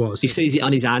him who it was. He sees it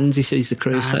on his hands. He sees the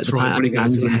creosote paint on his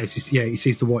hands. He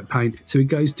sees the white paint. So he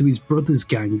goes to his brother's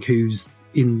gang, who's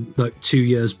in like 2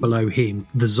 years below him,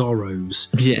 the Zorros.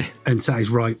 Yeah. And says,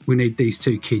 right, we need these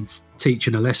 2 kids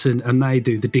teaching a lesson, and they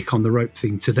do the dick on the rope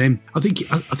thing to them. I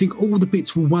think all the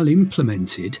bits were well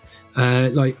implemented.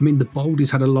 The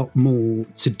Boldies had a lot more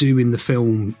to do in the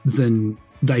film than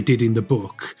they did in the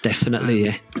book. Definitely,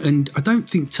 yeah. And I don't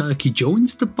think Turkey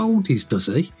joins the Boldies, does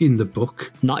he, in the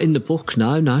book? Not in the book,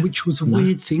 no. Which was a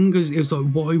weird thing. It was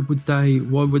like, why would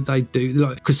they do,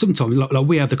 like, because sometimes like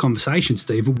we have the conversation,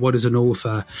 Steve, what does an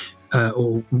author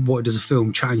or why does a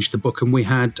film change the book? And we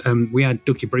had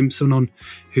Dougie Brimson on,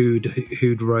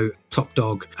 who'd wrote Top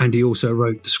Dog, and he also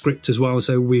wrote the script as well.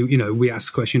 So we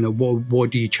asked the question of why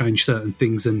do you change certain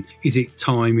things, and is it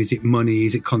time, is it money,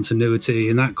 is it continuity,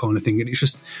 and that kind of thing. And it's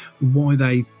just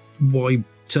why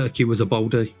Turkey was a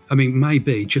Boldy. I mean,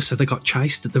 maybe just so they got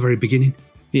chased at the very beginning.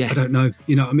 Yeah. I don't know.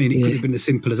 You know what I mean? It could have been as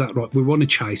simple as that, right? We want to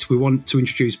chase. We want to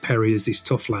introduce Perry as this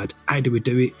tough lad. How do we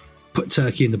do it? Put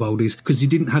Turkey in the Boldies, because you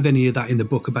didn't have any of that in the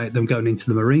book about them going into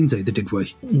the Marines either, did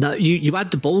we? No, you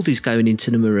had the Boldies going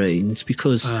into the Marines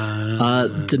because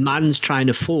the man's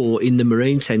trainer 4 in the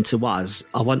Marine Centre was,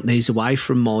 I want these away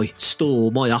from my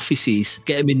store, my offices,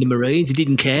 get them in the Marines. He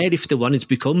didn't care if they wanted to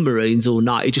become Marines or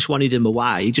not. He just wanted them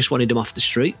away. He just wanted them off the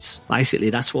streets. Basically,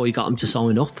 that's why he got them to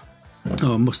sign up.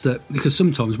 Oh, must have, because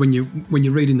sometimes when you're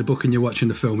reading the book and you're watching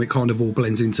the film, it kind of all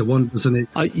blends into one, doesn't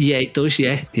it? Yeah, it does.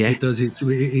 Yeah, it does. It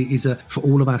is for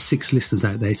all of our 6 listeners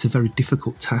out there, it's a very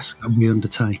difficult task that we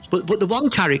undertake. But the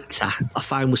one character I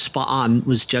found was spot on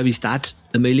was Joey's dad,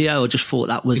 Emilio. I just thought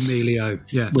that was Emilio.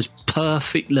 Yeah, was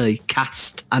perfectly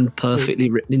cast and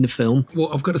perfectly written in the film.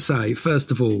 Well, I've got to say,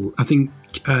 first of all, I think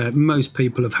most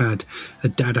people have had a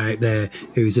dad out there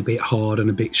who's a bit hard and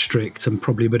a bit strict and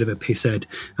probably a bit of a pisshead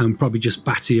and probably just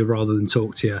batter you rather than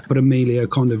talk to you. But Emilio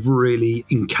kind of really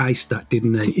encased that,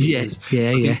 didn't he?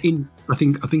 Yeah. I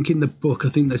think in the book, I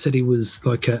think they said he was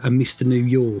like a Mr. New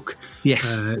York.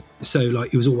 Yes. So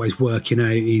like he was always working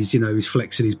out. He's he's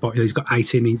flexing his body. He's got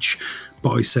 18-inch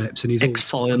biceps, and he's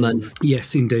ex-fireman.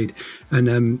 Yes, indeed.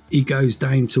 And he goes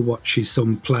down to watch his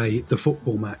son play the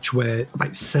football match where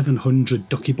about 700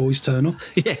 Ducky Boys turn up.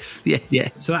 Yes, yeah.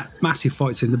 So that massive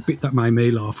fight scene, the bit that made me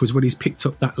laugh was when he's picked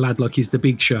up that lad like he's the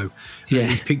Big Show. Yeah.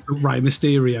 He's picked up Rey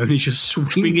Mysterio and he's just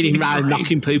swinging him around,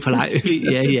 knocking people out.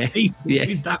 yeah.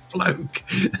 With that bloke.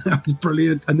 That was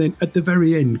brilliant. And then at the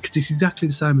very end, because it's exactly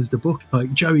the same as the book,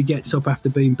 like Joey gets up after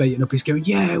being beaten up, he's going,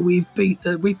 yeah, we beat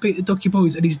the Ducky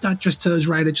Boys, and his dad just turns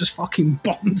around and just fucking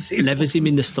bombs him. Levers him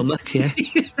in the stomach, yeah.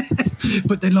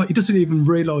 But then, like, he doesn't even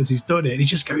realise he's done it. He's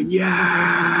just going,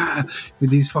 yeah,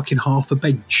 with his fucking half a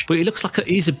bench. But he looks like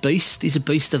he's a beast. He's a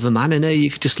beast of a man, isn't he?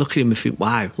 You could just look at him and think,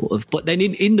 wow. But then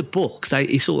in the book,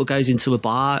 he sort of goes into a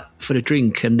bar for a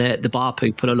drink, and the bar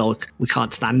people are like, we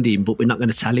can't stand him, but we're not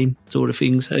going to tell him, sort of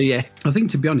thing. So, yeah. I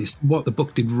think, to be honest, what the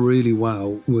book did really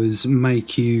well was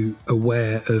make you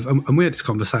aware of, and we had this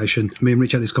conversation, me and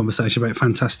Rich had this conversation about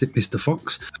Fantastic Mr.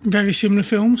 Fox. Very similar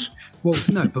films. Well,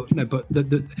 no, but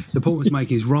the point was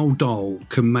making is Roald Dahl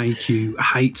can make you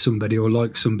hate somebody or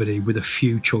like somebody with a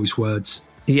few choice words.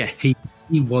 Yeah. He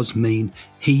was mean.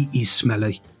 He is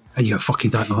smelly. And you fucking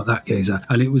don't like that geezer.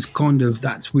 And it was kind of,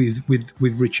 that's with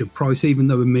Richard Price, even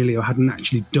though Emilio hadn't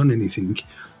actually done anything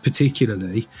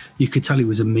particularly, you could tell he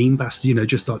was a mean bastard,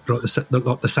 just like the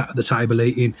sat at the table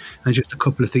eating, and just a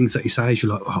couple of things that he says,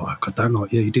 you're like, oh, I don't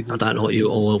like you. I don't like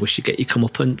you, or I wish you get your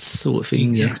comeuppance, sort of thing.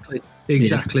 Exactly. Yeah.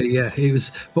 Exactly, yeah. It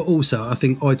was, but also I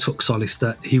think I took solace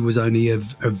that he was only a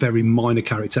very minor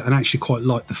character, and actually quite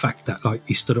liked the fact that like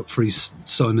he stood up for his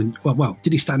son. And well,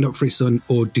 did he stand up for his son,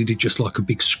 or did he just like a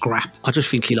big scrap? I just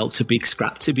think he liked a big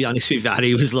scrap, to be honest with you.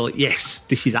 He was like, yes,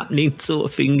 this is happening, sort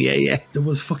of thing. Yeah. There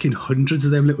was fucking hundreds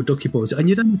of them little Ducky Boys, and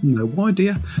you don't even know why, do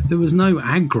you? There was no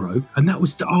aggro, and that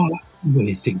was the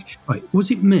weird thing. Right, was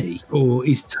it me, or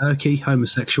is Turkey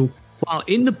homosexual? Well,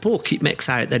 in the book, it makes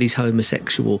out that he's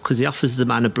homosexual because he offers the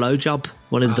man a blowjob,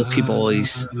 one of the Ducky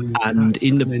Boys. And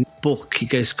in the book, he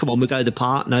goes, come on, we go to the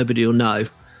park, nobody will know.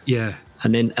 Yeah.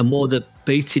 And while they're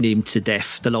beating him to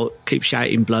death, they keep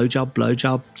shouting,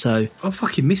 blowjob. So I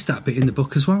fucking missed that bit in the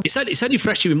book as well. It's only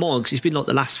fresh in my mind because it's been like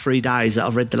the last 3 days that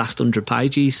I've read the last 100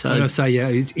 pages. So I say, yeah,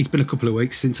 it's been a couple of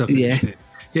weeks since I've finished it.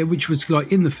 Yeah, which was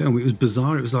like in the film, it was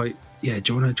bizarre. It was like, yeah,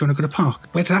 do you want to go to the park?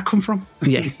 Where did that come from?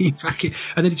 Yeah.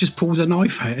 And then he just pulls a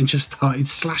knife out and just started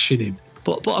slashing him.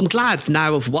 But I'm glad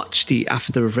now I've watched it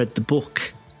after I've read the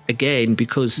book again,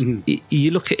 because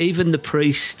you look at even the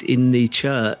priest in the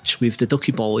church with the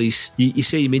Ducky Boys, you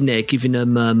see him in there giving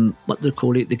them, what do they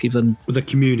call it? They give them... The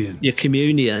communion. Your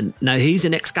communion. Now, he's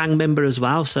an ex-gang member as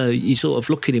well, so you sort of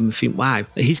look at him and think, wow,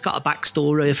 he's got a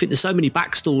backstory. I think there's so many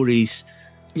backstories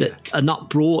that are not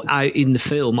brought out in the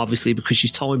film, obviously, because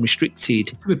you're time restricted.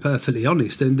 To be perfectly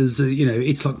honest, and there's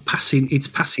it's like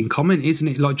passing comment, isn't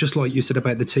it? Like just like you said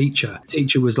about the teacher. The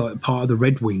teacher was like part of the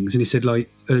Red Wings, and he said like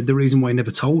the reason why he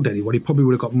never told anyone, he probably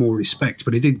would have got more respect,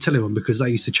 but he didn't tell anyone because they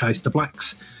used to chase the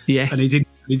blacks. Yeah, and he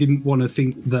didn't want to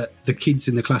think that the kids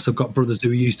in the class have got brothers who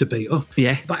he used to beat up.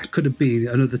 Yeah, that could have been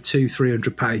another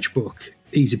 200-300 page book.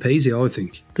 Easy peasy, I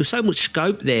think. There's so much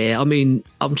scope there. I mean,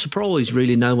 I'm surprised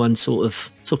really no one sort of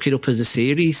took it up as a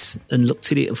series and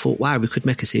looked at it and thought, wow, we could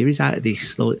make a series out of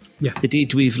this. Like they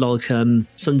did with like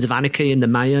Sons of Anarchy and the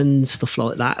Mayans, stuff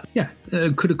like that. Yeah,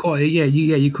 could have quite.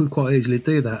 You could quite easily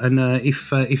do that. And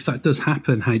if that does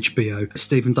happen, HBO,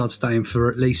 Stephen Dodd's down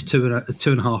for at least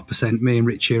 2.5%. Me and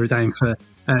Richie are down for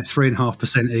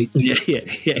 3.5% each.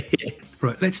 Yeah.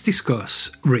 Right, let's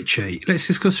discuss Richie. Let's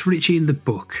discuss Richie in the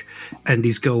book and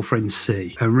his girlfriend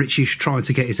C. And Richie's trying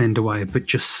to get his end away, but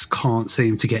just can't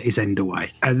seem to get his end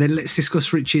away. And then let's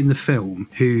discuss Richie in the film,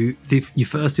 who your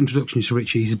first introduction to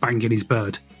Richie is banging his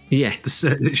bird. Yeah.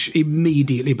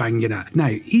 Immediately banging her.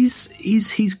 Now, is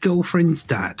his girlfriend's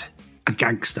dad a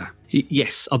gangster?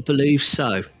 Yes, I believe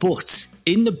so. But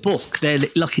in the book, they're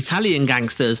like Italian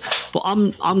gangsters. But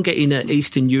I'm getting an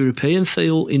Eastern European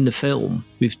feel in the film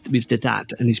with the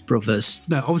dad and his brothers.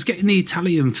 No, I was getting the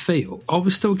Italian feel. I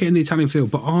was still getting the Italian feel.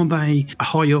 But are they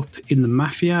high up in the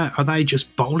mafia? Are they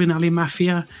just bowling alley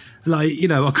mafia? Like,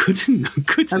 I couldn't.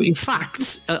 In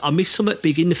fact, I missed something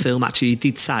big in the film, actually. He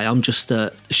did say, I'm just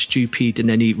stupid, and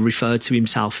then he referred to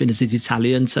himself as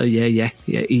Italian. So, yeah,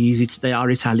 they are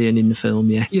Italian in the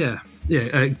film, yeah.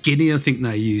 Yeah, Guinea, I think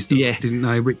they used, didn't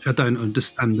they? Which I don't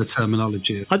understand the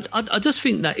terminology. I just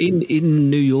think that in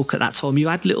New York at that time, you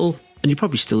had little, and you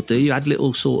probably still do, you had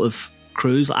little sort of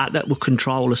crews like that would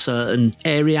control a certain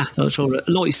area. So,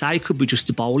 like you say, it could be just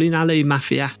a bowling alley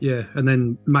mafia. Yeah, and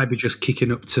then maybe just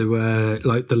kicking up to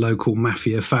like the local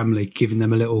mafia family, giving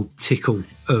them a little tickle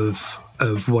of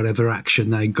whatever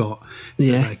action they got,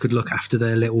 so they could look after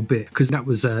their little bit. Because that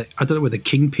was I don't know whether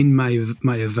Kingpin may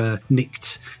have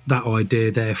nicked that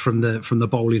idea there from the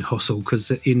bowling hustle. Because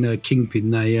in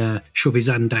Kingpin they shove his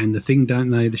hand down the thing, don't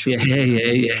they?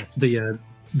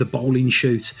 The bowling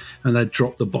chute, and they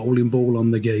drop the bowling ball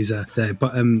on the geezer there.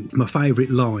 But my favourite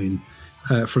line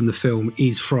from the film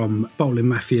is from Bowling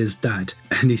Mafia's dad,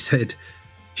 and he said,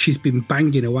 "She's been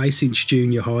banging away since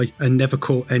junior high and never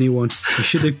caught anyone. You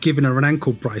should have given her an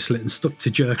ankle bracelet and stuck to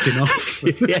jerking off."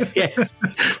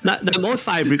 No, my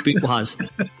favourite bit was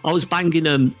I was banging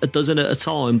them a dozen at a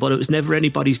time, but it was never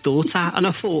anybody's daughter. And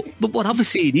I thought, but what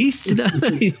obviously it is.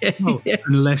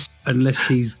 Unless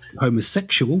he's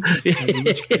homosexual, in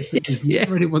which case it's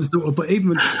never anyone's daughter. But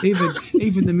even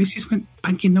the missus went,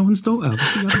 "Banging no one's daughter."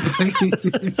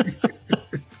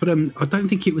 But I don't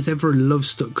think it was ever a love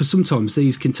story, because sometimes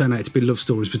these can turn out to be love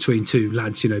stories between two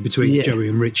lads, between Joey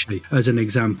and Richie, as an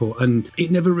example. And I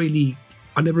never really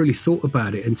thought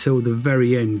about it until the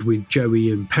very end with Joey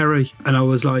and Perry. And I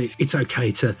was like, it's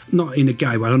okay to, not in a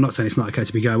gay way, I'm not saying it's not okay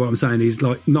to be gay, what I'm saying is,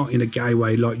 like, not in a gay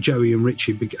way, like Joey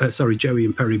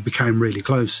and Perry became really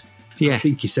close. Yeah. I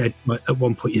think he said, like, at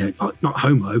one point, not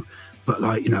homo, but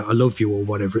like, I love you, or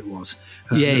whatever it was.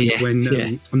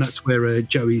 And that's where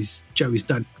Joey's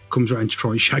dad comes around to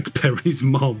try and shag Perry's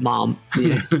mom,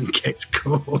 and gets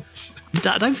caught.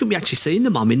 I don't think we actually seen the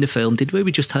mum in the film, did we?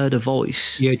 We just heard her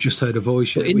voice. Yeah, just heard her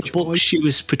voice. But in the book, she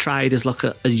was portrayed as like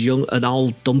an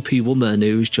old dumpy woman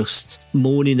who was just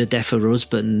mourning the death of her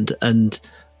husband, and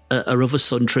her other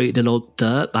son treated her like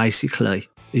dirt, basically.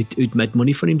 Who'd made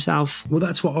money for himself. Well,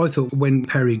 that's what I thought when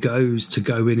Perry goes to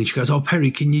go in, and she goes, "Oh,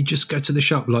 Perry, can you just go to the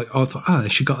shop?" Like, I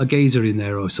thought, she got a geezer in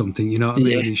there or something. You know what I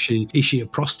mean? Is she a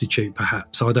prostitute,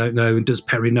 perhaps? I don't know. And does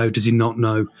Perry know? Does he not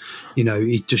know?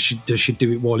 Does she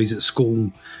do it while he's at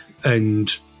school,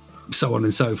 and so on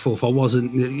and so forth? I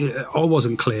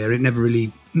wasn't clear. It never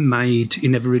really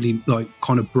like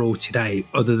kind of brought it out,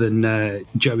 other than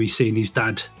Joey seeing his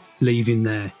dad leaving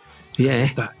there. Yeah,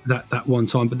 that one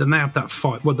time. But then they have that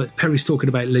fight. Well, Perry's talking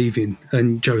about leaving,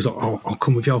 and Joey's like, "Oh, I'll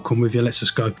come with you. Let's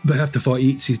just go." They have to fight.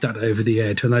 He hits his dad over the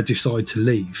head, and they decide to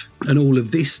leave. And all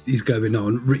of this is going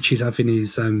on. Rich is having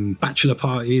his bachelor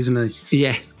party, isn't he?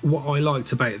 Yeah. What I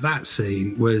liked about that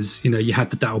scene was, you had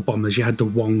the Dow Bombers, you had the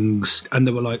Wongs, and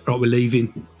they were like, "Right, we're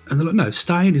leaving." And they're like, "No,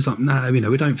 stay in." He's like, "No,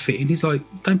 we don't fit in." He's like,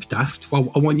 "Don't be daft.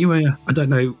 Well, I want you here." I don't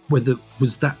know whether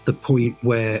was that the point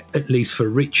where, at least for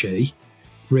Richie,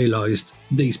 realised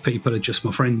these people are just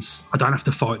my friends. I don't have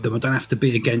to fight them. I don't have to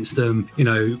be against them.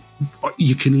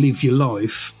 You can live your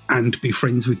life and be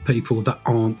friends with people that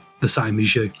aren't the same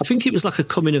as you. I think it was like a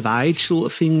coming of age sort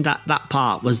of thing. That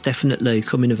part was definitely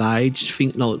coming of age. I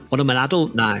think, like, I'm an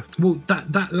adult now. Well,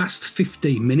 that last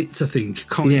 15 minutes, I think,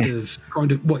 kind of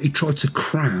what he tried to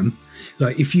cram.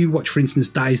 Like, if you watch, for instance,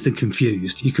 Dazed and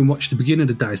Confused, you can watch the beginning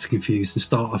of Dazed and Confused and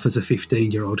start off as a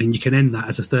 15-year-old, and you can end that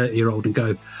as a 30-year-old and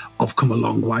go, "I've come a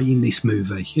long way in this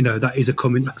movie."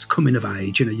 That's coming of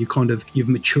age. You've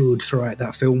matured throughout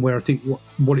that film, where I think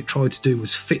what it tried to do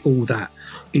was fit all that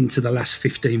into the last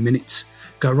 15 minutes.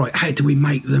 Go, right, how do we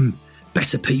make them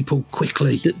better people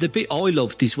quickly? The bit I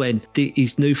loved is when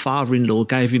his new father-in-law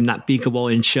gave him that big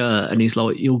Hawaiian shirt, and he's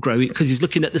like, "You'll grow it," because he's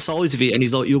looking at the size of it, and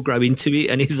he's like, "You'll grow into it,"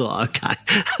 and he's like, "Okay."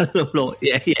 And I'm like,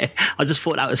 yeah. I just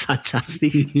thought that was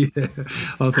fantastic. Yeah,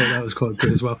 I thought that was quite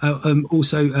good as well.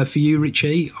 Also, for you,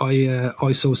 Richie,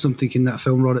 I saw something in that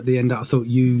film right at the end that I thought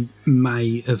you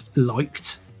may have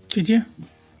liked. Did you?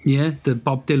 Yeah, the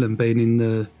Bob Dylan being in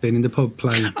the pub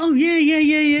playing. Oh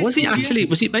yeah. Was it actually?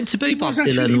 Was it meant to be Bob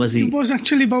Dylan? It was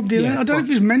actually Bob Dylan. Yeah, I don't know if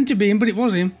it was meant to be him, but it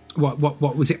was him.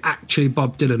 What was it actually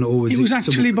Bob Dylan, or was it? It was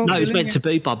actually Bob Dylan. No, it was meant to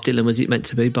be Bob Dylan. Was it meant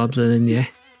to be Bob Dylan? Yeah.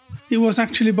 It was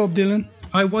actually Bob Dylan.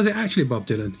 Oh, was it actually Bob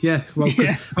Dylan? Yeah. Well,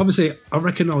 because obviously I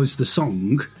recognised the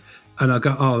song. And I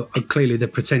go, "Oh, clearly they're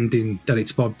pretending that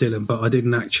it's Bob Dylan," but I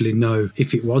didn't actually know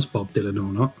if it was Bob Dylan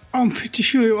or not. I'm pretty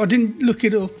sure. I didn't look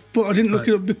it up, but I didn't look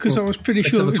it up because I was pretty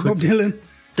sure it was Bob Dylan.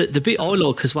 The bit I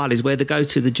like as well is where they go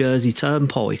to the Jersey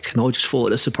Turnpike, and I just thought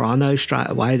of The Sopranos straight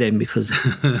away then, because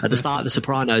at the start of The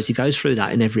Sopranos, he goes through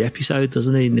that in every episode,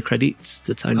 doesn't he, in the credits,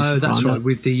 the Tony Soprano. That's right,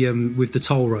 with the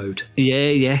toll road.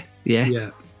 Yeah.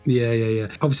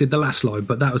 Obviously the last line,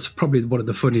 but that was probably one of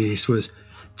the funniest was,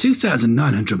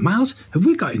 2,900 miles. Have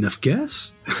we got enough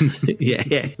gas?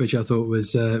 yeah. Which I thought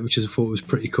was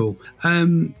pretty cool.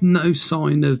 No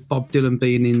sign of Bob Dylan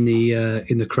being in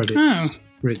the credits. Oh.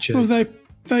 Richard. Well,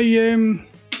 they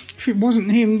if it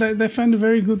wasn't him, they found a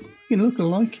very good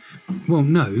look-alike. Well,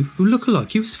 no,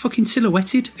 look-alike. He was fucking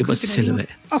silhouetted. It was a silhouette.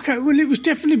 Okay, well, it was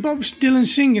definitely Bob Dylan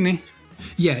singing it.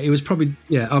 Yeah, it was probably.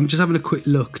 Yeah, I'm just having a quick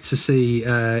look to see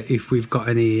if we've got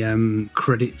any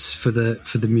credits for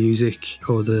the music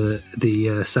or the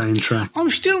soundtrack. I'm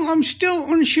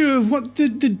still unsure of what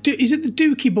the is it the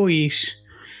Dookie Boys?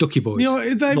 Dookie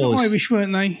Boys. They were Irish,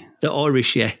 weren't they? The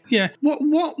Irish, yeah. Yeah. What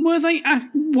were they?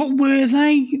 What were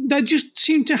they? They just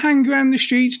seemed to hang around the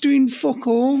streets doing fuck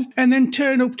all, and then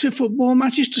turn up to football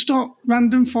matches to start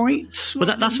random fights. Well,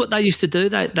 that's what they used to do.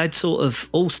 They'd sort of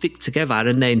all stick together,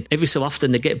 and then every so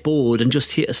often they get bored and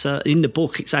just hit a certain. In the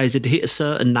book, it says they'd hit a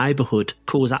certain neighbourhood,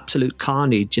 cause absolute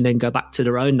carnage, and then go back to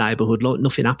their own neighbourhood like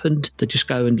nothing happened. They just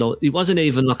go and it wasn't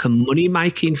even like a money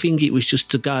making thing. It was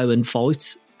just to go and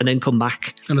fight and then come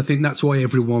back. And I think that's why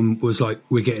everyone was like,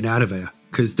 "We're getting out of here."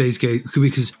 Because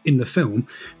in the film,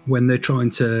 when they're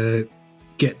trying to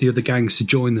get the other gangs to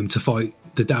join them to fight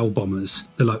the Dow bombers,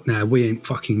 they're like, "Nah, we ain't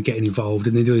fucking getting involved."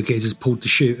 And then the other guys has pulled the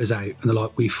shooters out, and they're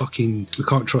like, "We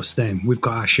can't trust them. We've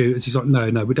got our shooters." He's like, "No,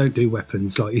 we don't do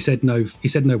weapons." Like he said, no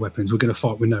weapons. We're going to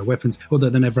fight with no weapons. Although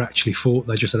they never actually fought,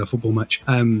 they just had a football match.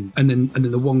 And then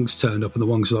the Wongs turned up, and the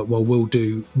Wongs were like, "Well, we'll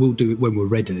do it when we're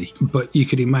ready." But you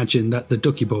could imagine that the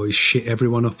Dookie Boys shit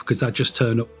everyone up because they just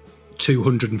turn up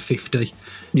 250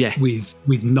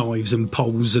 with knives and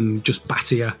poles and just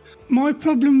batter you. My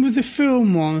problem with the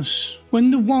film was when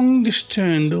the Wongs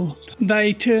turned up,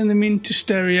 they turned them into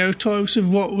stereotypes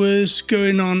of what was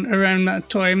going on around that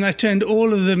time. They turned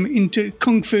all of them into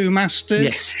kung fu masters.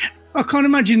 Yes. I can't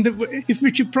imagine that if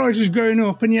Richard Price was growing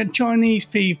up and he had Chinese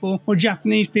people or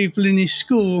Japanese people in his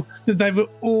school, that they were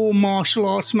all martial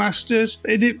arts masters.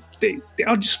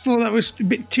 I just thought that was a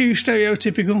bit too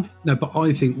stereotypical. No, but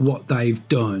I think what they've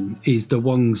done is the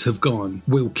Wongs have gone,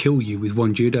 "We'll kill you with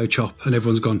one judo chop," and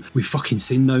everyone's gone, "We've fucking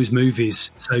seen those movies."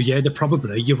 So yeah, they're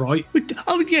probably, you're right. But,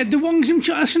 the Wongs,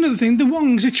 that's another thing. The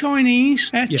Wongs are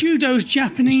Chinese. Judo's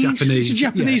Japanese. It's a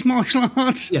Japanese martial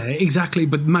arts. Yeah, exactly.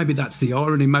 But maybe that's the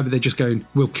irony. Maybe they're just going,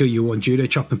 "We'll kill you with one judo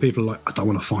chop," and people are like, "I don't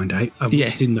want to find out. I've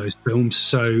seen those films,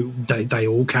 so they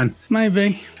all can."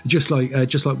 Maybe. Just like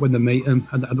when they meet them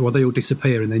and they all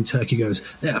disappear, and then Turkey goes,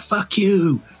 "Yeah, fuck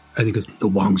you," and he goes, "The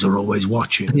Wongs are always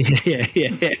watching." Yeah.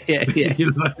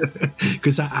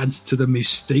 Because that adds to the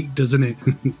mystique, doesn't it?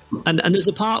 and there's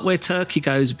a part where Turkey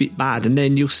goes a bit bad, and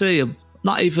then you'll see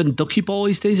not even Dookie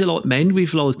Boys. These are like men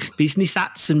with like business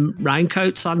hats and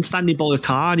raincoats on, standing by a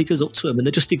car, and he goes up to them and they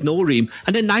just ignore him,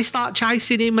 and then they start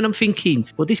chasing him, and I'm thinking,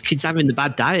 well, this kid's having a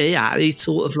bad day. Yeah, it's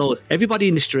sort of like everybody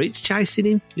in the streets chasing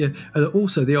him. Yeah, and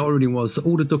also the irony was that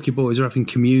all the Dookie Boys are having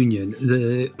communion.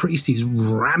 The priest is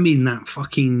ramming that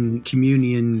fucking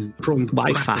communion prawn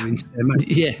platter into their mouth.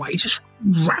 Yeah, he's just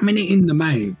ramming it in the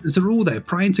mouth. As they're all there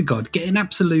praying to God, getting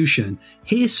absolution.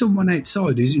 Here's someone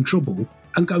outside who's in trouble,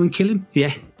 and go and kill him.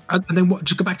 Yeah. And then what?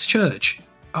 Just go back to church.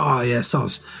 Oh, yeah,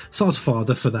 Soz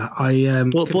father for that.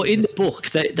 But in the book,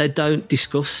 they don't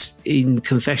discuss in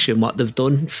confession what they've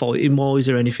done fighting-wise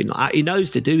or anything like that. He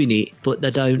knows they're doing it, but they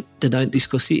don't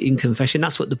discuss it in confession.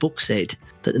 That's what the book said,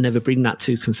 that they never bring that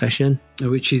to confession.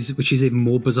 Which is even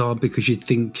more bizarre, because you'd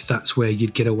think that's where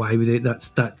you'd get away with it.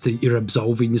 That you're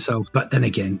absolving yourself. But then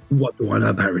again, what do I know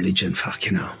about religion?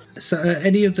 Fucking hell. So,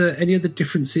 any other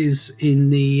differences in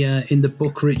the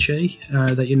book, Richie,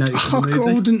 that you noticed in the movie?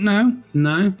 I wouldn't know.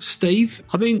 No, Steve.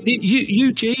 I mean,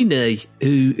 Eugenie,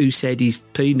 who said his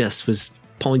penis was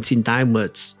pointing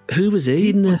downwards. Who was he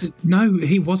in the? No,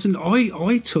 he wasn't.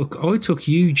 I took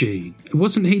Eugene.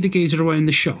 Wasn't he the geezer away in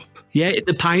the shop? Yeah,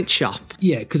 the paint shop.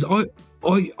 Yeah, because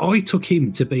I took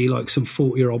him to be like some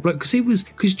 40-year-old bloke,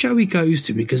 because Joey goes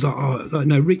to me, because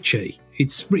no, Richie,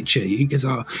 it's Richie. He goes,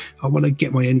 I want to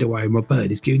get my end away with my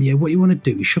bird. He's going, yeah, what you want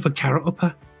to do is shove a carrot up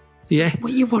her. Yeah.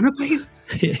 What you want to do?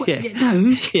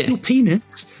 Your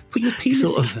penis. Put your penis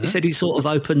in her. He said he sort of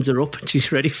opens her up and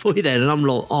she's ready for you then, and I'm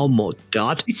like, oh my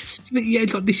God. It's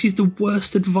like, this is the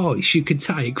worst advice you could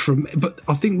take from. But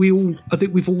I think we've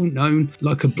all known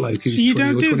like a bloke who's 20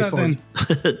 or 25. So you don't do that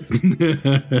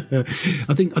then?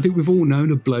 I think we've all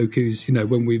known a bloke who's,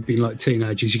 when we've been like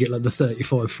teenagers, you get like the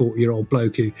 35, 40-year-old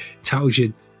bloke who tells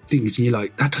you things and you're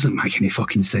like, that doesn't make any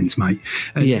fucking sense, mate.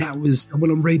 And that was,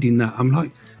 when I'm reading that, I'm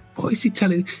like, what is he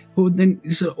telling? Well, then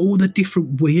it's all the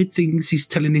different weird things he's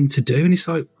telling him to do, and it's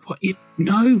like, what?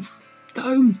 No,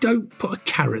 don't put a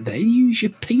carrot there. Use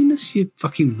your penis, you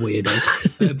fucking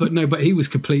weirdo. But he was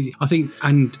completely, I think,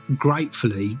 and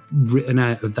gratefully written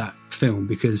out of that film,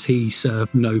 because he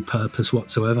served no purpose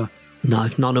whatsoever. No,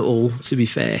 none at all, to be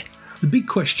fair. The big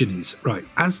question is, right,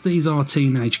 as these are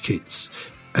teenage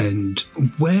kids, And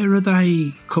where are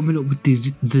they coming up with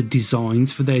the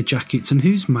designs for their jackets, and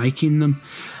who's making them?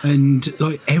 And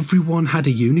like everyone had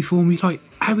a uniform. You're like,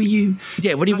 how are you?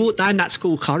 Yeah, when you walked down that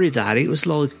school corridor, it was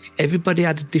like everybody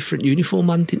had a different uniform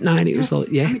on, didn't they? And it was like,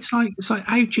 yeah. And it's like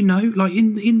how do you know? Like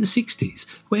in the 60s,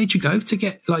 where'd you go to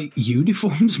get like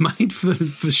uniforms made for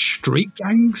street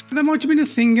gangs? That might have been a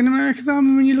thing in America, though. I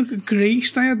mean, when you look at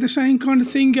Greece, they had the same kind of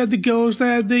thing. You had the girls, they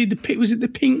had was it the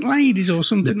pink ladies or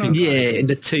something like that? Yeah, and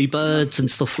the T-birds and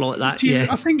stuff like that, yeah.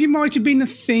 I think it might have been a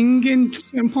thing in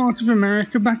certain parts of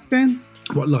America back then.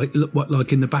 What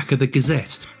like in the back of the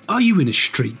Gazette? Are you in a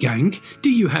street gang? Do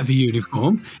you have a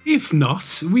uniform? If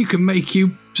not, we can make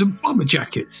you some bomber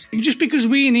jackets. Just because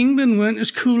we in England weren't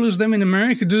as cool as them in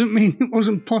America doesn't mean it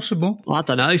wasn't possible. Well, I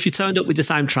don't know. If you turned up with the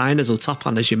same trainers or top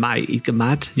on as your mate, you'd get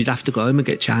mad. You'd have to go home and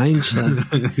get changed. So.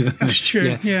 That's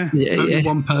true. Yeah. Only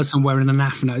one person wearing an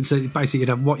AFNAF. So basically,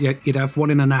 you'd have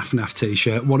one in an AFNAF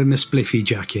t-shirt, one in a spliffy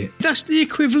jacket. That's the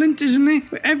equivalent, isn't it?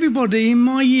 Everybody in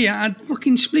my year had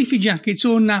fucking spliffy jackets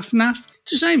or NAF.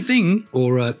 It's the same thing.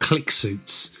 Or click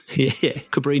suits. Yeah,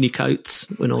 Cabrini coats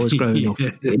when I was growing up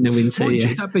in the winter.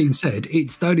 Yeah. That being said,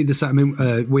 it's only the same. I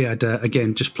mean, we had,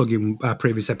 again, just plugging our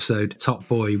previous episode, Top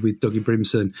Boy with Dougie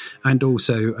Brimson, and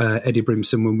also Eddie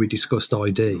Brimson when we discussed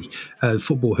ID.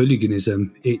 Football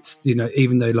hooliganism, it's,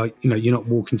 even though, like, you're not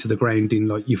walking to the ground in,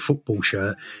 like, your football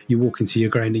shirt, you walk into your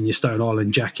ground in your Stone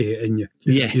Island jacket and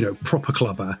your, proper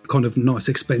clubber, kind of nice,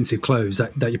 expensive clothes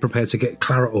that you're prepared to get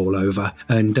claret all over.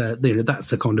 And, that's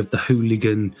the kind of the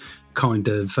hooligan kind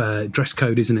of dress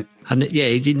code, isn't it? And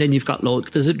then you've got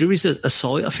like there is a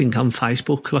site I think on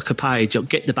Facebook, like a page,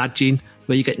 Get the Badge In,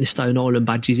 where you're getting the Stone Island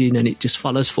badges in, and it just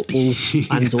follows football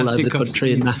fans all over the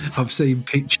country. I've seen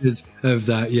pictures of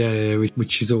that,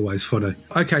 which is always funny.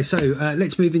 Okay, so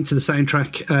let's move into the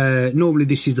soundtrack. Normally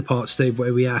this is the part, Steve,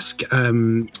 where we ask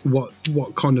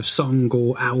what kind of song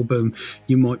or album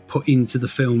you might put into the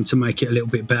film to make it a little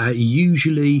bit better.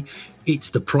 Usually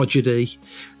it's The Prodigy,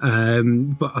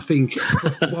 but I think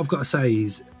what I've got to say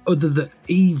is, other than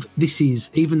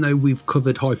even though we've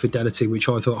covered High Fidelity, which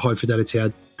I thought High Fidelity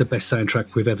had the best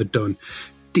soundtrack we've ever done,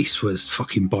 this was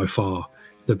fucking by far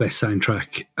the best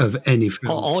soundtrack of any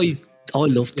film. I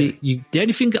loved it. The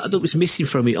only thing that was missing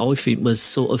from it, I think, was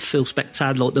sort of Phil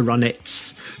Spector, like the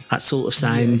Ronettes, that sort of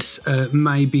sound. Yes,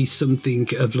 maybe something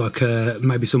of like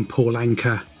maybe some Paul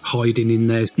Anka hiding in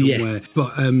there somewhere. Yeah.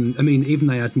 But I mean, even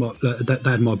they had My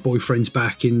Boyfriend's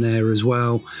Back in there as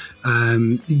well.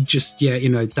 Dal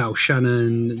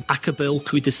Shannon,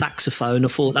 Acapulco with the saxophone. I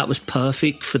thought that was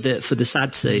perfect for the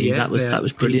sad scenes. Yeah, that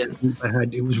was brilliant.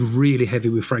 It was really heavy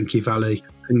with Frankie Valli.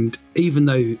 And even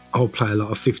though I'll play a lot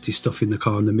of 50s stuff in the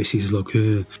car and the missus is like,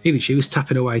 even she was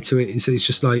tapping away to it. And so it's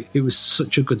just like, it was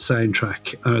such a good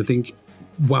soundtrack. And I think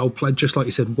well played, just like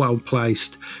you said, well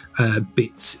placed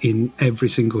bits in every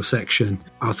single section.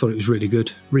 I thought it was really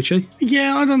good. Richie?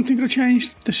 Yeah, I don't think I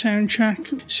changed the soundtrack.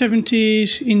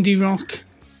 70s indie rock.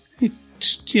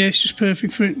 It's just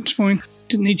perfect for it. It's fine.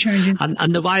 Didn't need changing.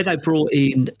 And the way they brought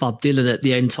in Bob Dylan at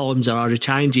the end, times are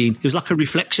changing, it was like a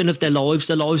reflection of their lives.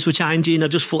 Their lives were changing. I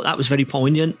just thought that was very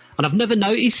poignant. And I've never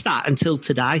noticed that until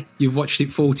today. You've watched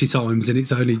it 40 times and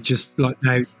it's only just like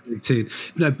now.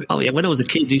 When I was a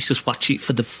kid, I used to watch it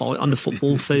for the fight on the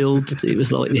football field. It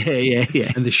was like,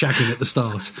 yeah. And the shagging at the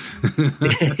start.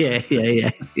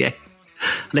 yeah.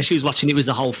 Unless she was watching it with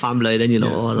the whole family, then you're like,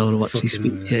 I don't want to watch this.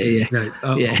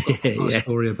 I've got a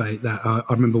story about that. I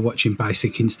remember watching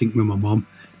Basic Instinct with my mum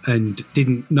and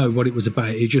didn't know what it was about.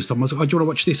 I was like, do you want to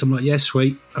watch this? I'm like, yeah,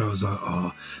 sweet. I was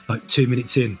like, like 2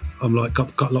 minutes in, I'm like,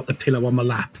 got like the pillow on my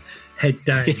lap, head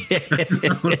down.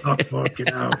 I'm like, fucking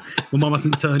hell. My mum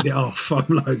hasn't turned it off. I'm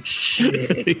like,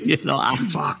 shit. You're like,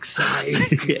 fuck's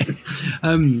sake.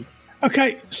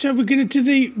 Okay, so we're going to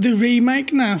do the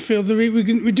remake now, Phil. We're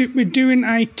doing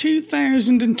a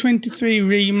 2023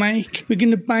 remake. We're going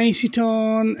to base it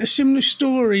on a similar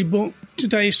story, but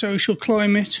today's social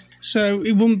climate. So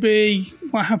it wouldn't be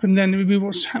what happened then; it would be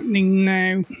what's happening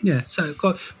now. Yeah. So,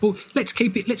 well, let's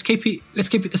keep it the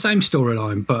same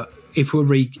storyline, but if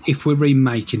we're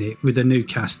remaking it with a new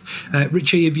cast.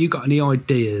 Richie, have you got any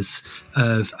ideas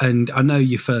of? And I know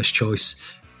your first choice.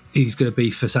 He's going to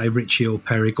be for, say, Richie or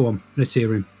Perry. Go on, let's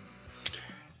hear him.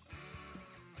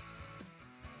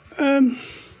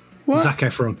 What? Zac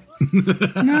Efron.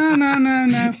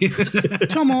 No.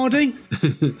 Tom Hardy.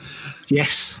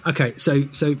 Yes. Okay, so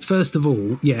first of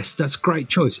all, yes, that's a great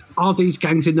choice. Are these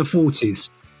gangs in the 40s?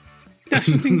 That's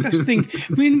the thing.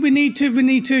 We need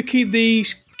to keep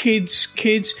these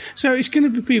kids. So it's going to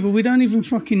be people we don't even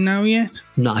fucking know yet.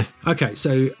 No. Okay,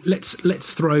 so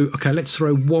let's throw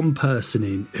one person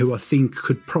in who I think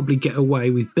could probably get away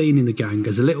with being in the gang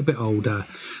as a little bit older,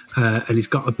 and he's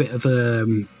got a bit of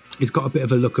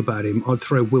a look about him. I'd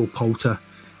throw Will Poulter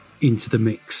into the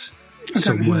mix. I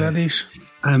don't know who that is.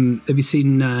 Have you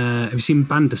seen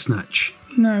Bandersnatch?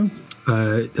 No.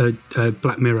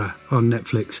 Black Mirror on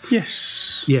Netflix.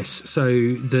 Yes. So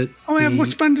I have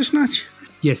watched Bandersnatch.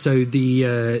 Yeah. So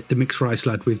the mixed race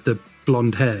lad with the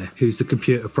blonde hair, who's the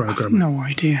computer programmer. No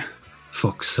idea.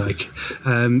 Fuck's sake.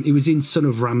 He was in Son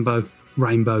of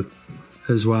Rainbow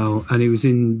as well, and he was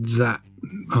in that.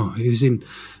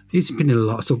 He's been in a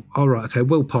lot. So, all right, okay,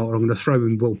 Will Poulter. I'm going to throw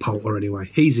in Will Poulter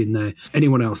anyway. He's in there.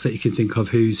 Anyone else that you can think of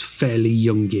who's fairly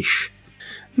youngish?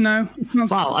 No.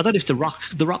 Well, I don't know if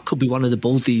The Rock could be one of the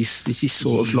baldies. This is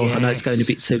sort of like, I know it's going a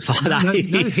bit too far.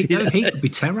 He could be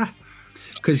Terror.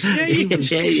 Because he was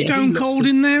Stone Cold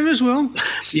in there as well.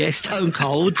 Yeah, Stone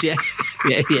Cold, yeah.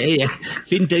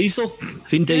 Vin Diesel.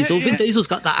 Vin Diesel's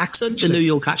got that accent, the New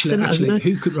York accent, hasn't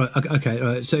he? Who could,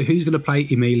 right, so who's going to play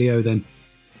Emilio then?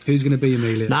 Who's going to be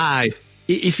Emilio? No.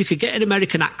 If you could get an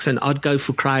American accent, I'd go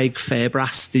for Craig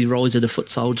Fairbrass, the Rise of the Foot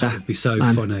Soldier. That'd be so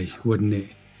funny, wouldn't it?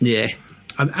 Yeah.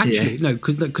 No,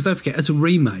 because don't forget, as a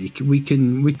remake, we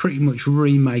pretty much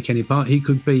remake any part. He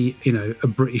could be, a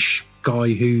British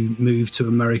guy who moved to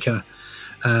America,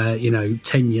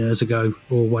 10 years ago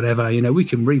or whatever. We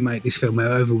can remake this film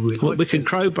however we like. We can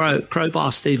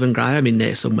crowbar Stephen Graham in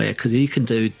there somewhere because he can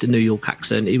do the New York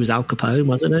accent. He was Al Capone,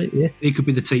 wasn't he? Yeah. He could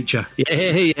be the teacher.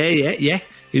 Yeah.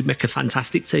 He'd make a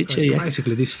fantastic teacher. So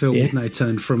basically, this film has now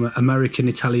turned from American,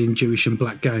 Italian, Jewish, and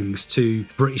black gangs to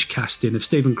British casting of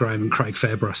Stephen Graham and Craig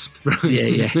Fairbrass.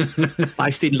 Yeah.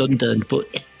 Based in London, but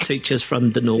teachers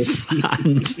from the north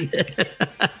and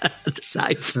the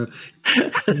south.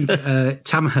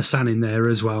 Tam Hassan in there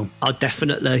as well. Oh,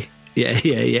 definitely.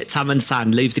 Yeah. Tam and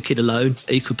San, leave the kid alone.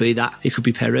 He could be that. He could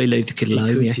be Perry, leave the kid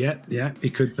alone. Yeah, he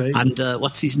could be. And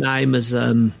what's his name as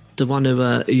the one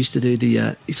who used to do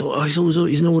the he's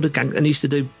an older gang and he used to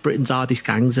do Britain's Hardest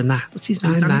Gangs and that. What's his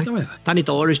name now? Danny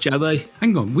Dyer as Joey.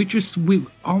 Hang on,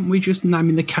 aren't we just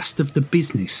naming the cast of The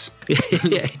Business?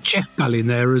 Yeah. Jeff Bell in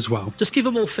there as well. Just give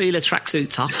them all Fila tracksuit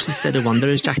tops instead of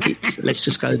Wanderers jackets. Let's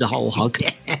just go the whole hog.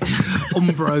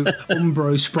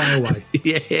 Umbro spray away.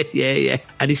 Yeah.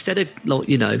 And instead of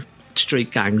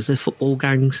street gangs, they're football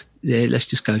gangs. Yeah, let's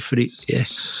just go for it. Yeah.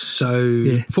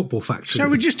 So, Football Factory. So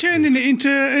we're just turning it into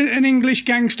an English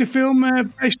gangster film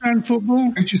based around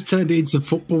football. We just turned it into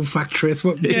Football Factory. That's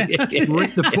what we're at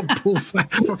the Football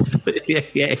Factory.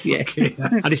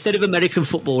 Yeah. And instead of American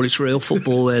football, it's real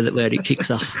football where it kicks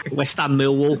off. West Ham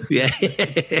Millwall.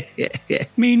 Yeah.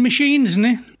 Mean Machine, isn't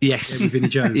it? Yes. With Vinnie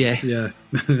Jones. Yeah.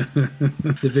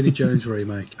 The Vinnie Jones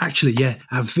remake. Actually,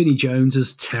 have Vinnie Jones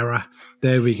as Terror.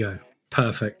 There we go.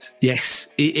 Perfect. Yes,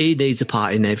 he needs a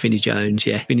part in there, Vinnie Jones,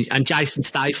 yeah. And Jason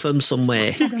Statham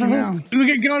somewhere. We'll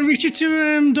get Guy Ritchie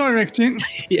to direct it.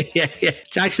 Yeah.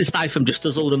 Jason Statham just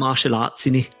does all the martial arts,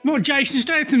 isn't he? What, Jason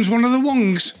Statham's one of the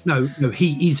Wongs? No,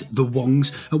 he is the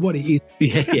Wongs. And what it is...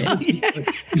 Yeah.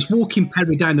 He's walking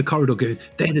Perry down the corridor going,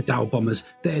 they're the Dow Bombers,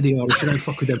 they're the Irish, I don't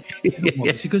fuck with them. They're the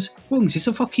Wongs. He goes, Wongs, it's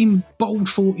a fucking bold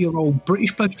 40-year-old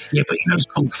British bloke. Yeah, but he knows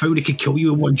Kung Fu, he could kill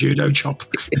you in one judo chop.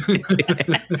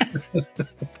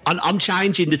 I'm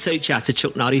changing the teacher to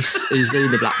Chuck Norris, who's doing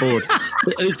the blackboard.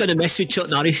 Who's going to mess with Chuck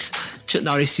Norris? Chuck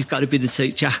Norris has got to be the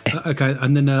teacher. Okay,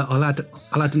 and then I'll add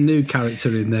a new character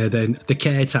in there then, the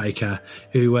caretaker,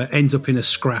 who ends up in a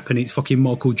scrap and it's fucking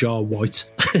Michael Jar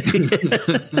White.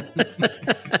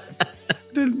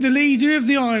 The leader of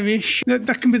the Irish,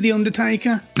 that can be the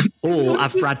Undertaker. Or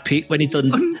have Brad Pitt when he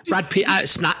done Brad Pitt out of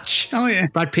Snatch. Oh yeah,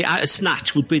 Brad Pitt out of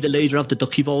Snatch would be the leader of the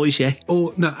Ducky Boys, yeah.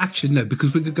 Or no, actually no,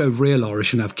 because we could go real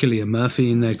Irish and have Cillian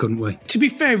Murphy in there, couldn't we? To be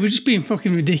fair, we're just being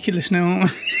fucking ridiculous now,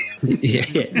 aren't we?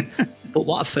 Yeah. But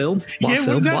what a film! What a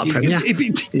premiere!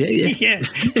 Yeah.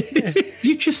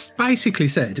 You just basically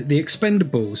said The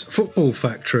Expendables, Football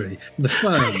Factory, The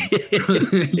Firm.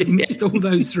 You mixed all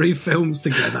those three films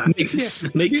together.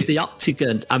 Mixed The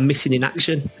Octagon and Missing in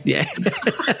Action. Yeah.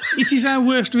 It is our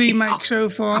worst remake so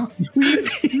far.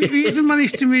 We even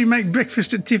managed to remake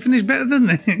Breakfast at Tiffany's better than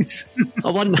this.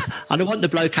 I want the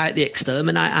bloke out The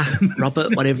Exterminator,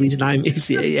 Robert, whatever his name is.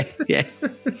 Yeah.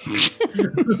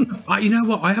 You know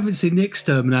what? I haven't seen The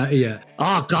Exterminator yet.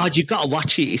 Oh God, you've got to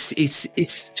watch it.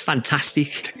 It's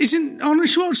fantastic. Isn't Arnold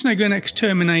Schwarzenegger an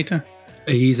ex-Terminator?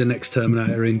 He's an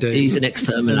ex-Terminator indeed. He's an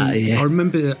ex-Terminator, yeah. I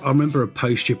remember a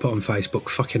post you put on Facebook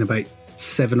fucking about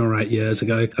 7 or 8 years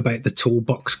ago about the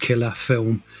Toolbox Killer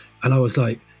film, and I was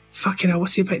like, fucking hell,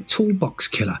 what's it about? Toolbox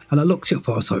Killer. And I looked it up,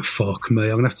 I was like, fuck me,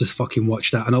 I'm going to have to fucking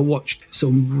watch that. And I watched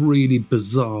some really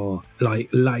bizarre, like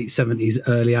late 70s,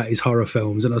 early 80s horror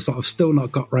films, and I was like, I've still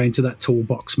not got round to that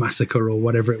Toolbox Massacre or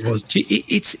whatever it was.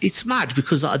 It's mad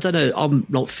because I don't know, I'm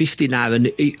like 50 now,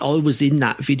 and I was in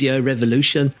that video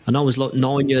revolution, and I was like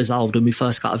 9 years old when we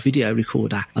first got a video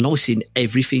recorder, and I was seen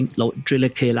everything, like Driller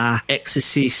Killer,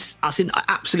 Exorcist. I seen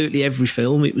absolutely every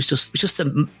film. It was just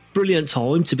a brilliant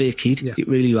time to be a kid. Yeah. It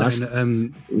really was.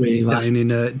 Down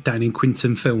in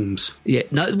Quinton Films. Yeah,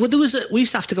 no. Well, we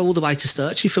used to have to go all the way to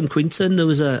Sturchley from Quinton. There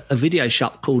was a video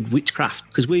shop called Witchcraft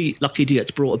because we, like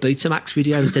idiots, brought a Betamax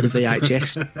video instead of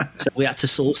VHS. So we had to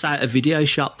source out a video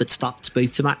shop that stocked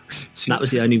Betamax. And that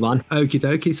was the only one. Okie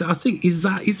dokie. So I think is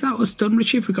that us done,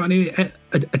 Richie? Have we got any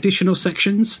additional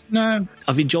sections? No.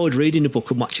 I've enjoyed reading the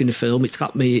book and watching the film. It's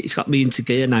got me into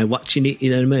gear now watching it.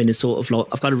 You know what I mean? It's sort of like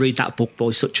I've got to read that book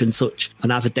by such and such,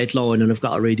 and I have a deadline, and I've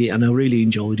got to read it. And I really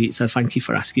enjoyed it. So thank you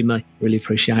for asking me. Really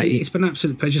appreciate it. It's been an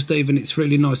absolute pleasure, Stephen. It's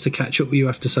really nice to catch up with you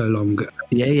after so long.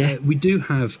 Yeah. We do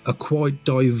have a quite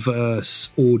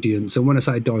diverse audience, and when I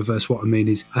say diverse, what I mean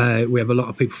is we have a lot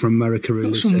of people from America who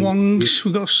listen. Some Wongs,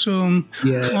 we've got some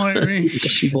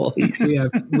Irish.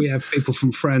 we have people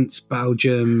from France,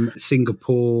 Belgium,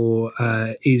 Singapore,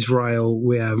 Israel.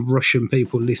 We have Russian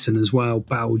people listen as well.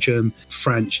 Belgium,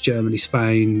 French, Germany,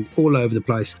 Spain, all over the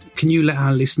place. Can you let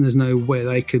our listeners know where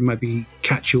they can maybe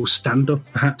catch your stand-up?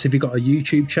 Perhaps if you've got a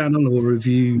YouTube channel or a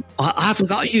review. I haven't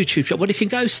got a YouTube channel. Well, you can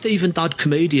go Stephen Dodd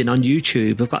Comedian on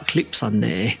YouTube. I've got clips on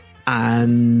there.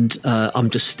 And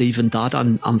I'm just Stephen Dodd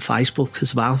on Facebook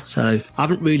as well. So I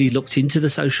haven't really looked into the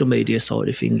social media side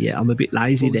of things yet. I'm a bit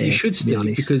lazy there. You should still,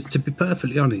 because to be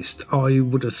perfectly honest, I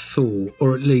would have thought,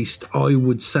 or at least I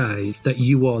would say, that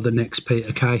you are the next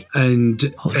Peter Kay. And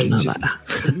I don't know about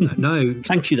that. No.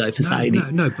 Thank you though for saying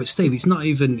it. No, but Steve, it's not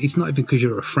even because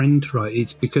you're a friend, right?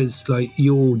 It's because like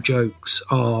your jokes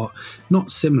are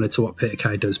not similar to what Peter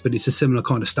Kay does, but it's a similar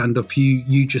kind of stand-up.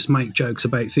 You just make jokes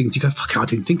about things. You go, fuck, I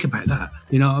didn't think about that.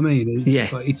 You know what I mean?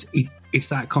 It's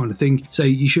that kind of thing. So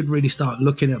you should really start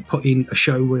looking at putting a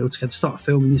show reel together, start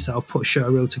filming yourself, put a show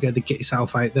reel together, get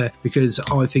yourself out there, because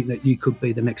I think that you could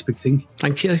be the next big thing.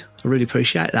 Thank you. I really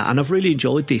appreciate that. And I've really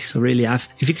enjoyed this. I really have.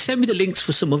 If you can send me the links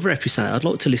for some other episode, I'd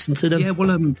like to listen to them. Yeah,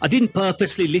 well, I didn't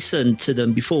purposely listen to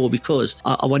them before because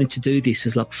I wanted to do this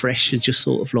as like fresh, as just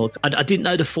sort of like, I didn't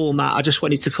know the format. I just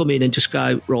wanted to come in and just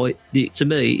go, right, to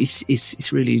me,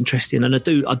 it's really interesting. And I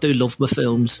do love my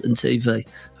films and TV.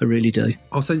 I really do.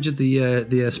 I'll send you the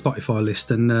Spotify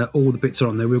list, and all the bits are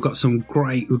on there. We've got some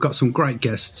great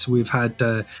guests. We've had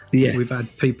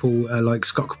people like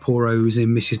Scott Caporo, who was in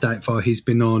Mrs. Doubtfire. He's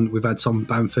been on. We've had Tom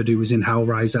Bamford, who was in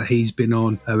Hellraiser. He's been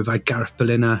on. We've had Gareth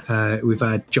Bellina. We've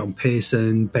had John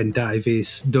Pearson, Ben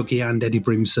Davis, Dougie, and Eddie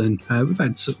Brimson.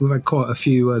 We've had quite a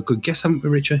few good guests, haven't we,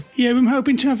 Richard? Yeah, we're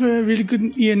hoping to have a really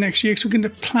good year next year, because we're going to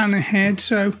plan ahead.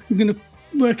 So we're going to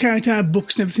work out our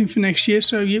books and everything for next year,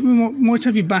 so we might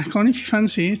have you back on if you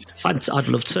fancy it. I'd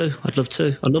love to.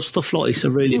 I love stuff like this, I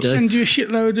really do. We'll send you a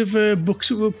shitload of books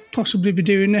that we'll possibly be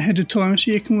doing ahead of time,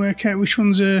 so you can work out which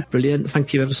ones are... Brilliant,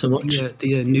 thank you ever so much. Yeah,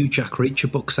 the new Jack Reacher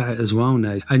book's out as well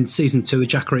now, and season 2 of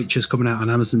Jack Reacher's coming out on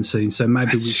Amazon soon, so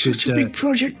maybe we should... It's such a big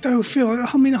project though, Phil.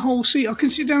 I mean, a whole season. I can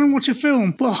sit down and watch a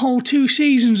film, but a whole 2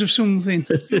 seasons of something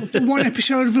for one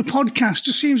episode of a podcast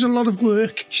just seems a lot of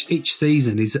work. Each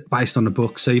season is based on a book,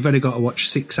 so you've only got to watch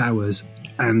 6 hours.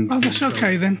 And that's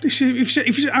okay then. If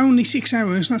it's only 6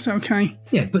 hours, that's okay.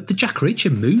 Yeah, but the Jack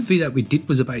Reacher movie that we did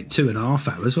was about 2.5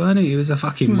 hours, wasn't it? It was a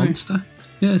fucking monster.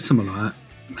 Yeah, something like that.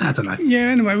 I don't know. Yeah,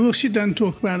 anyway, we'll sit down and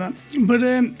talk about that. But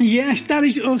yes, that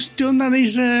is us done. That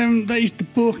is the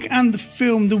book and the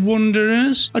film, The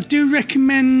Wanderers. I do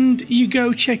recommend you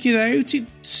go check it out.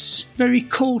 It's very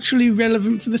culturally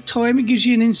relevant for the time. It gives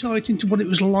you an insight into what it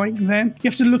was like then. You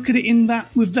have to look at it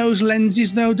with those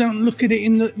lenses, though. Don't look at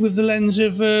it with the lens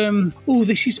of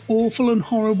this is awful and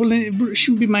horrible and it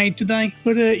shouldn't be made today.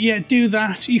 But yeah, do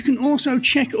that. You can also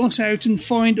check us out and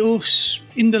find us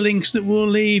in the links that we'll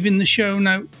leave in the show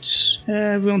notes.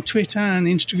 We're on Twitter and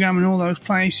Instagram and all those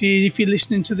places. If you're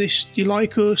listening to this, you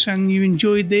like us and you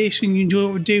enjoyed this and you enjoy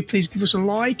what we do, please give us a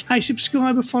like, a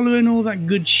subscribe, a follow, and all that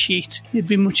good shit. It'd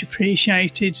be much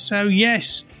appreciated. So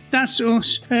yes, that's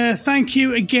us. Thank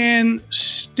you again,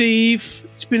 Steve.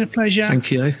 It's been a pleasure.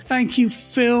 Thank you. Thank you,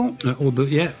 Phil.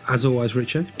 As always,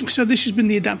 Richard. So this has been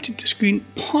the Adapted to Screen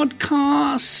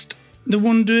podcast. The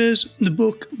Wanderers, the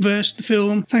book versus the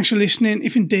film. Thanks for listening,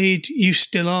 if indeed you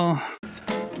still are.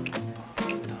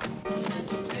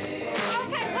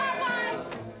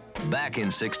 Back Back in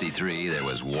 '63, there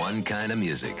was one kind of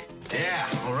music. Yeah,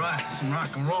 all right, some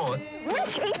rock and roll.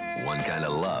 One kind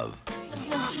of love.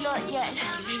 No, not yet.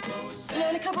 You know,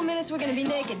 in a couple minutes we're gonna be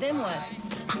naked, then what?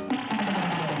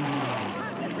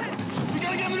 You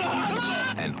gotta get me to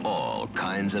the And all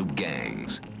kinds of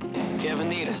gangs. If you ever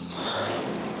need us,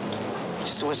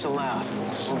 just whistle loud.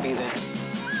 We'll be there.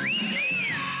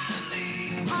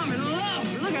 I'm in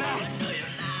love! Look at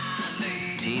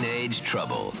that! Teenage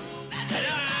trouble.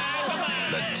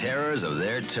 The terrors of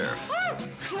their turf.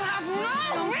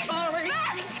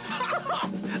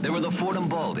 There were the Fordham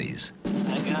Baldies.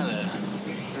 I got a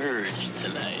urge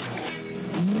tonight.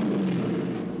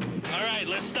 All right,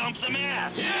 let's stomp some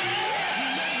ass.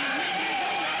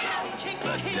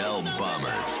 The Dell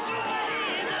Bombers.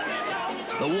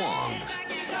 The Wongs.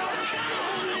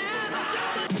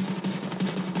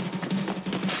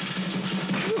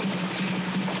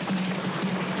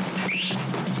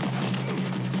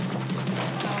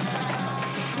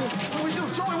 What we do,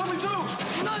 Joey? What we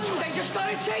do? Nothing, they just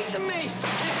started chasing me!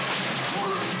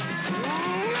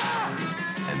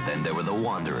 And then there were the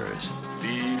Wanderers.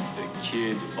 Leave the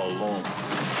kid alone.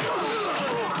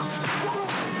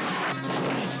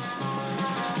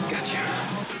 Gotcha.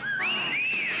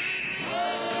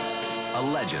 A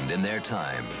legend in their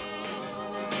time.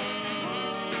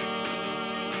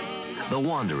 The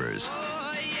Wanderers.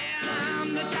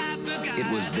 It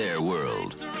was their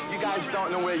world. You guys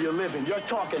don't know where you're living. You're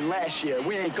talking last year.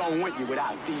 We ain't going with you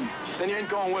without these. Then you ain't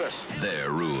going with us.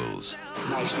 Their rules.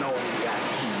 Nice knowing you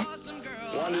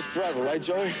guys. Wonders forever, right,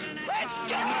 Joey? Let's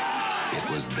go! It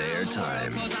was their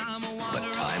time.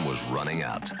 But time was running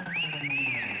out.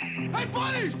 Hey,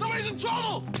 buddy! Somebody's in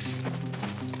trouble!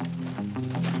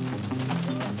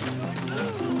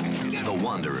 The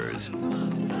Wanderers.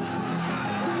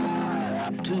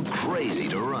 Too crazy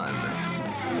to run.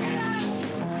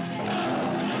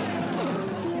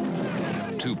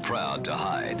 Too proud to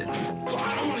hide.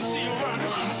 I don't want to see you run.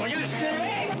 Are you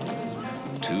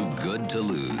understand? Too good to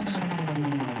lose.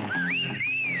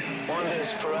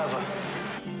 Wonders forever.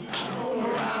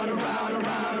 Around, around,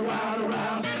 around, around,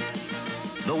 around.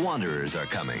 The Wanderers are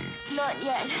coming, Not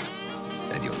yet.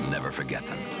 and you'll never forget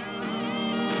them.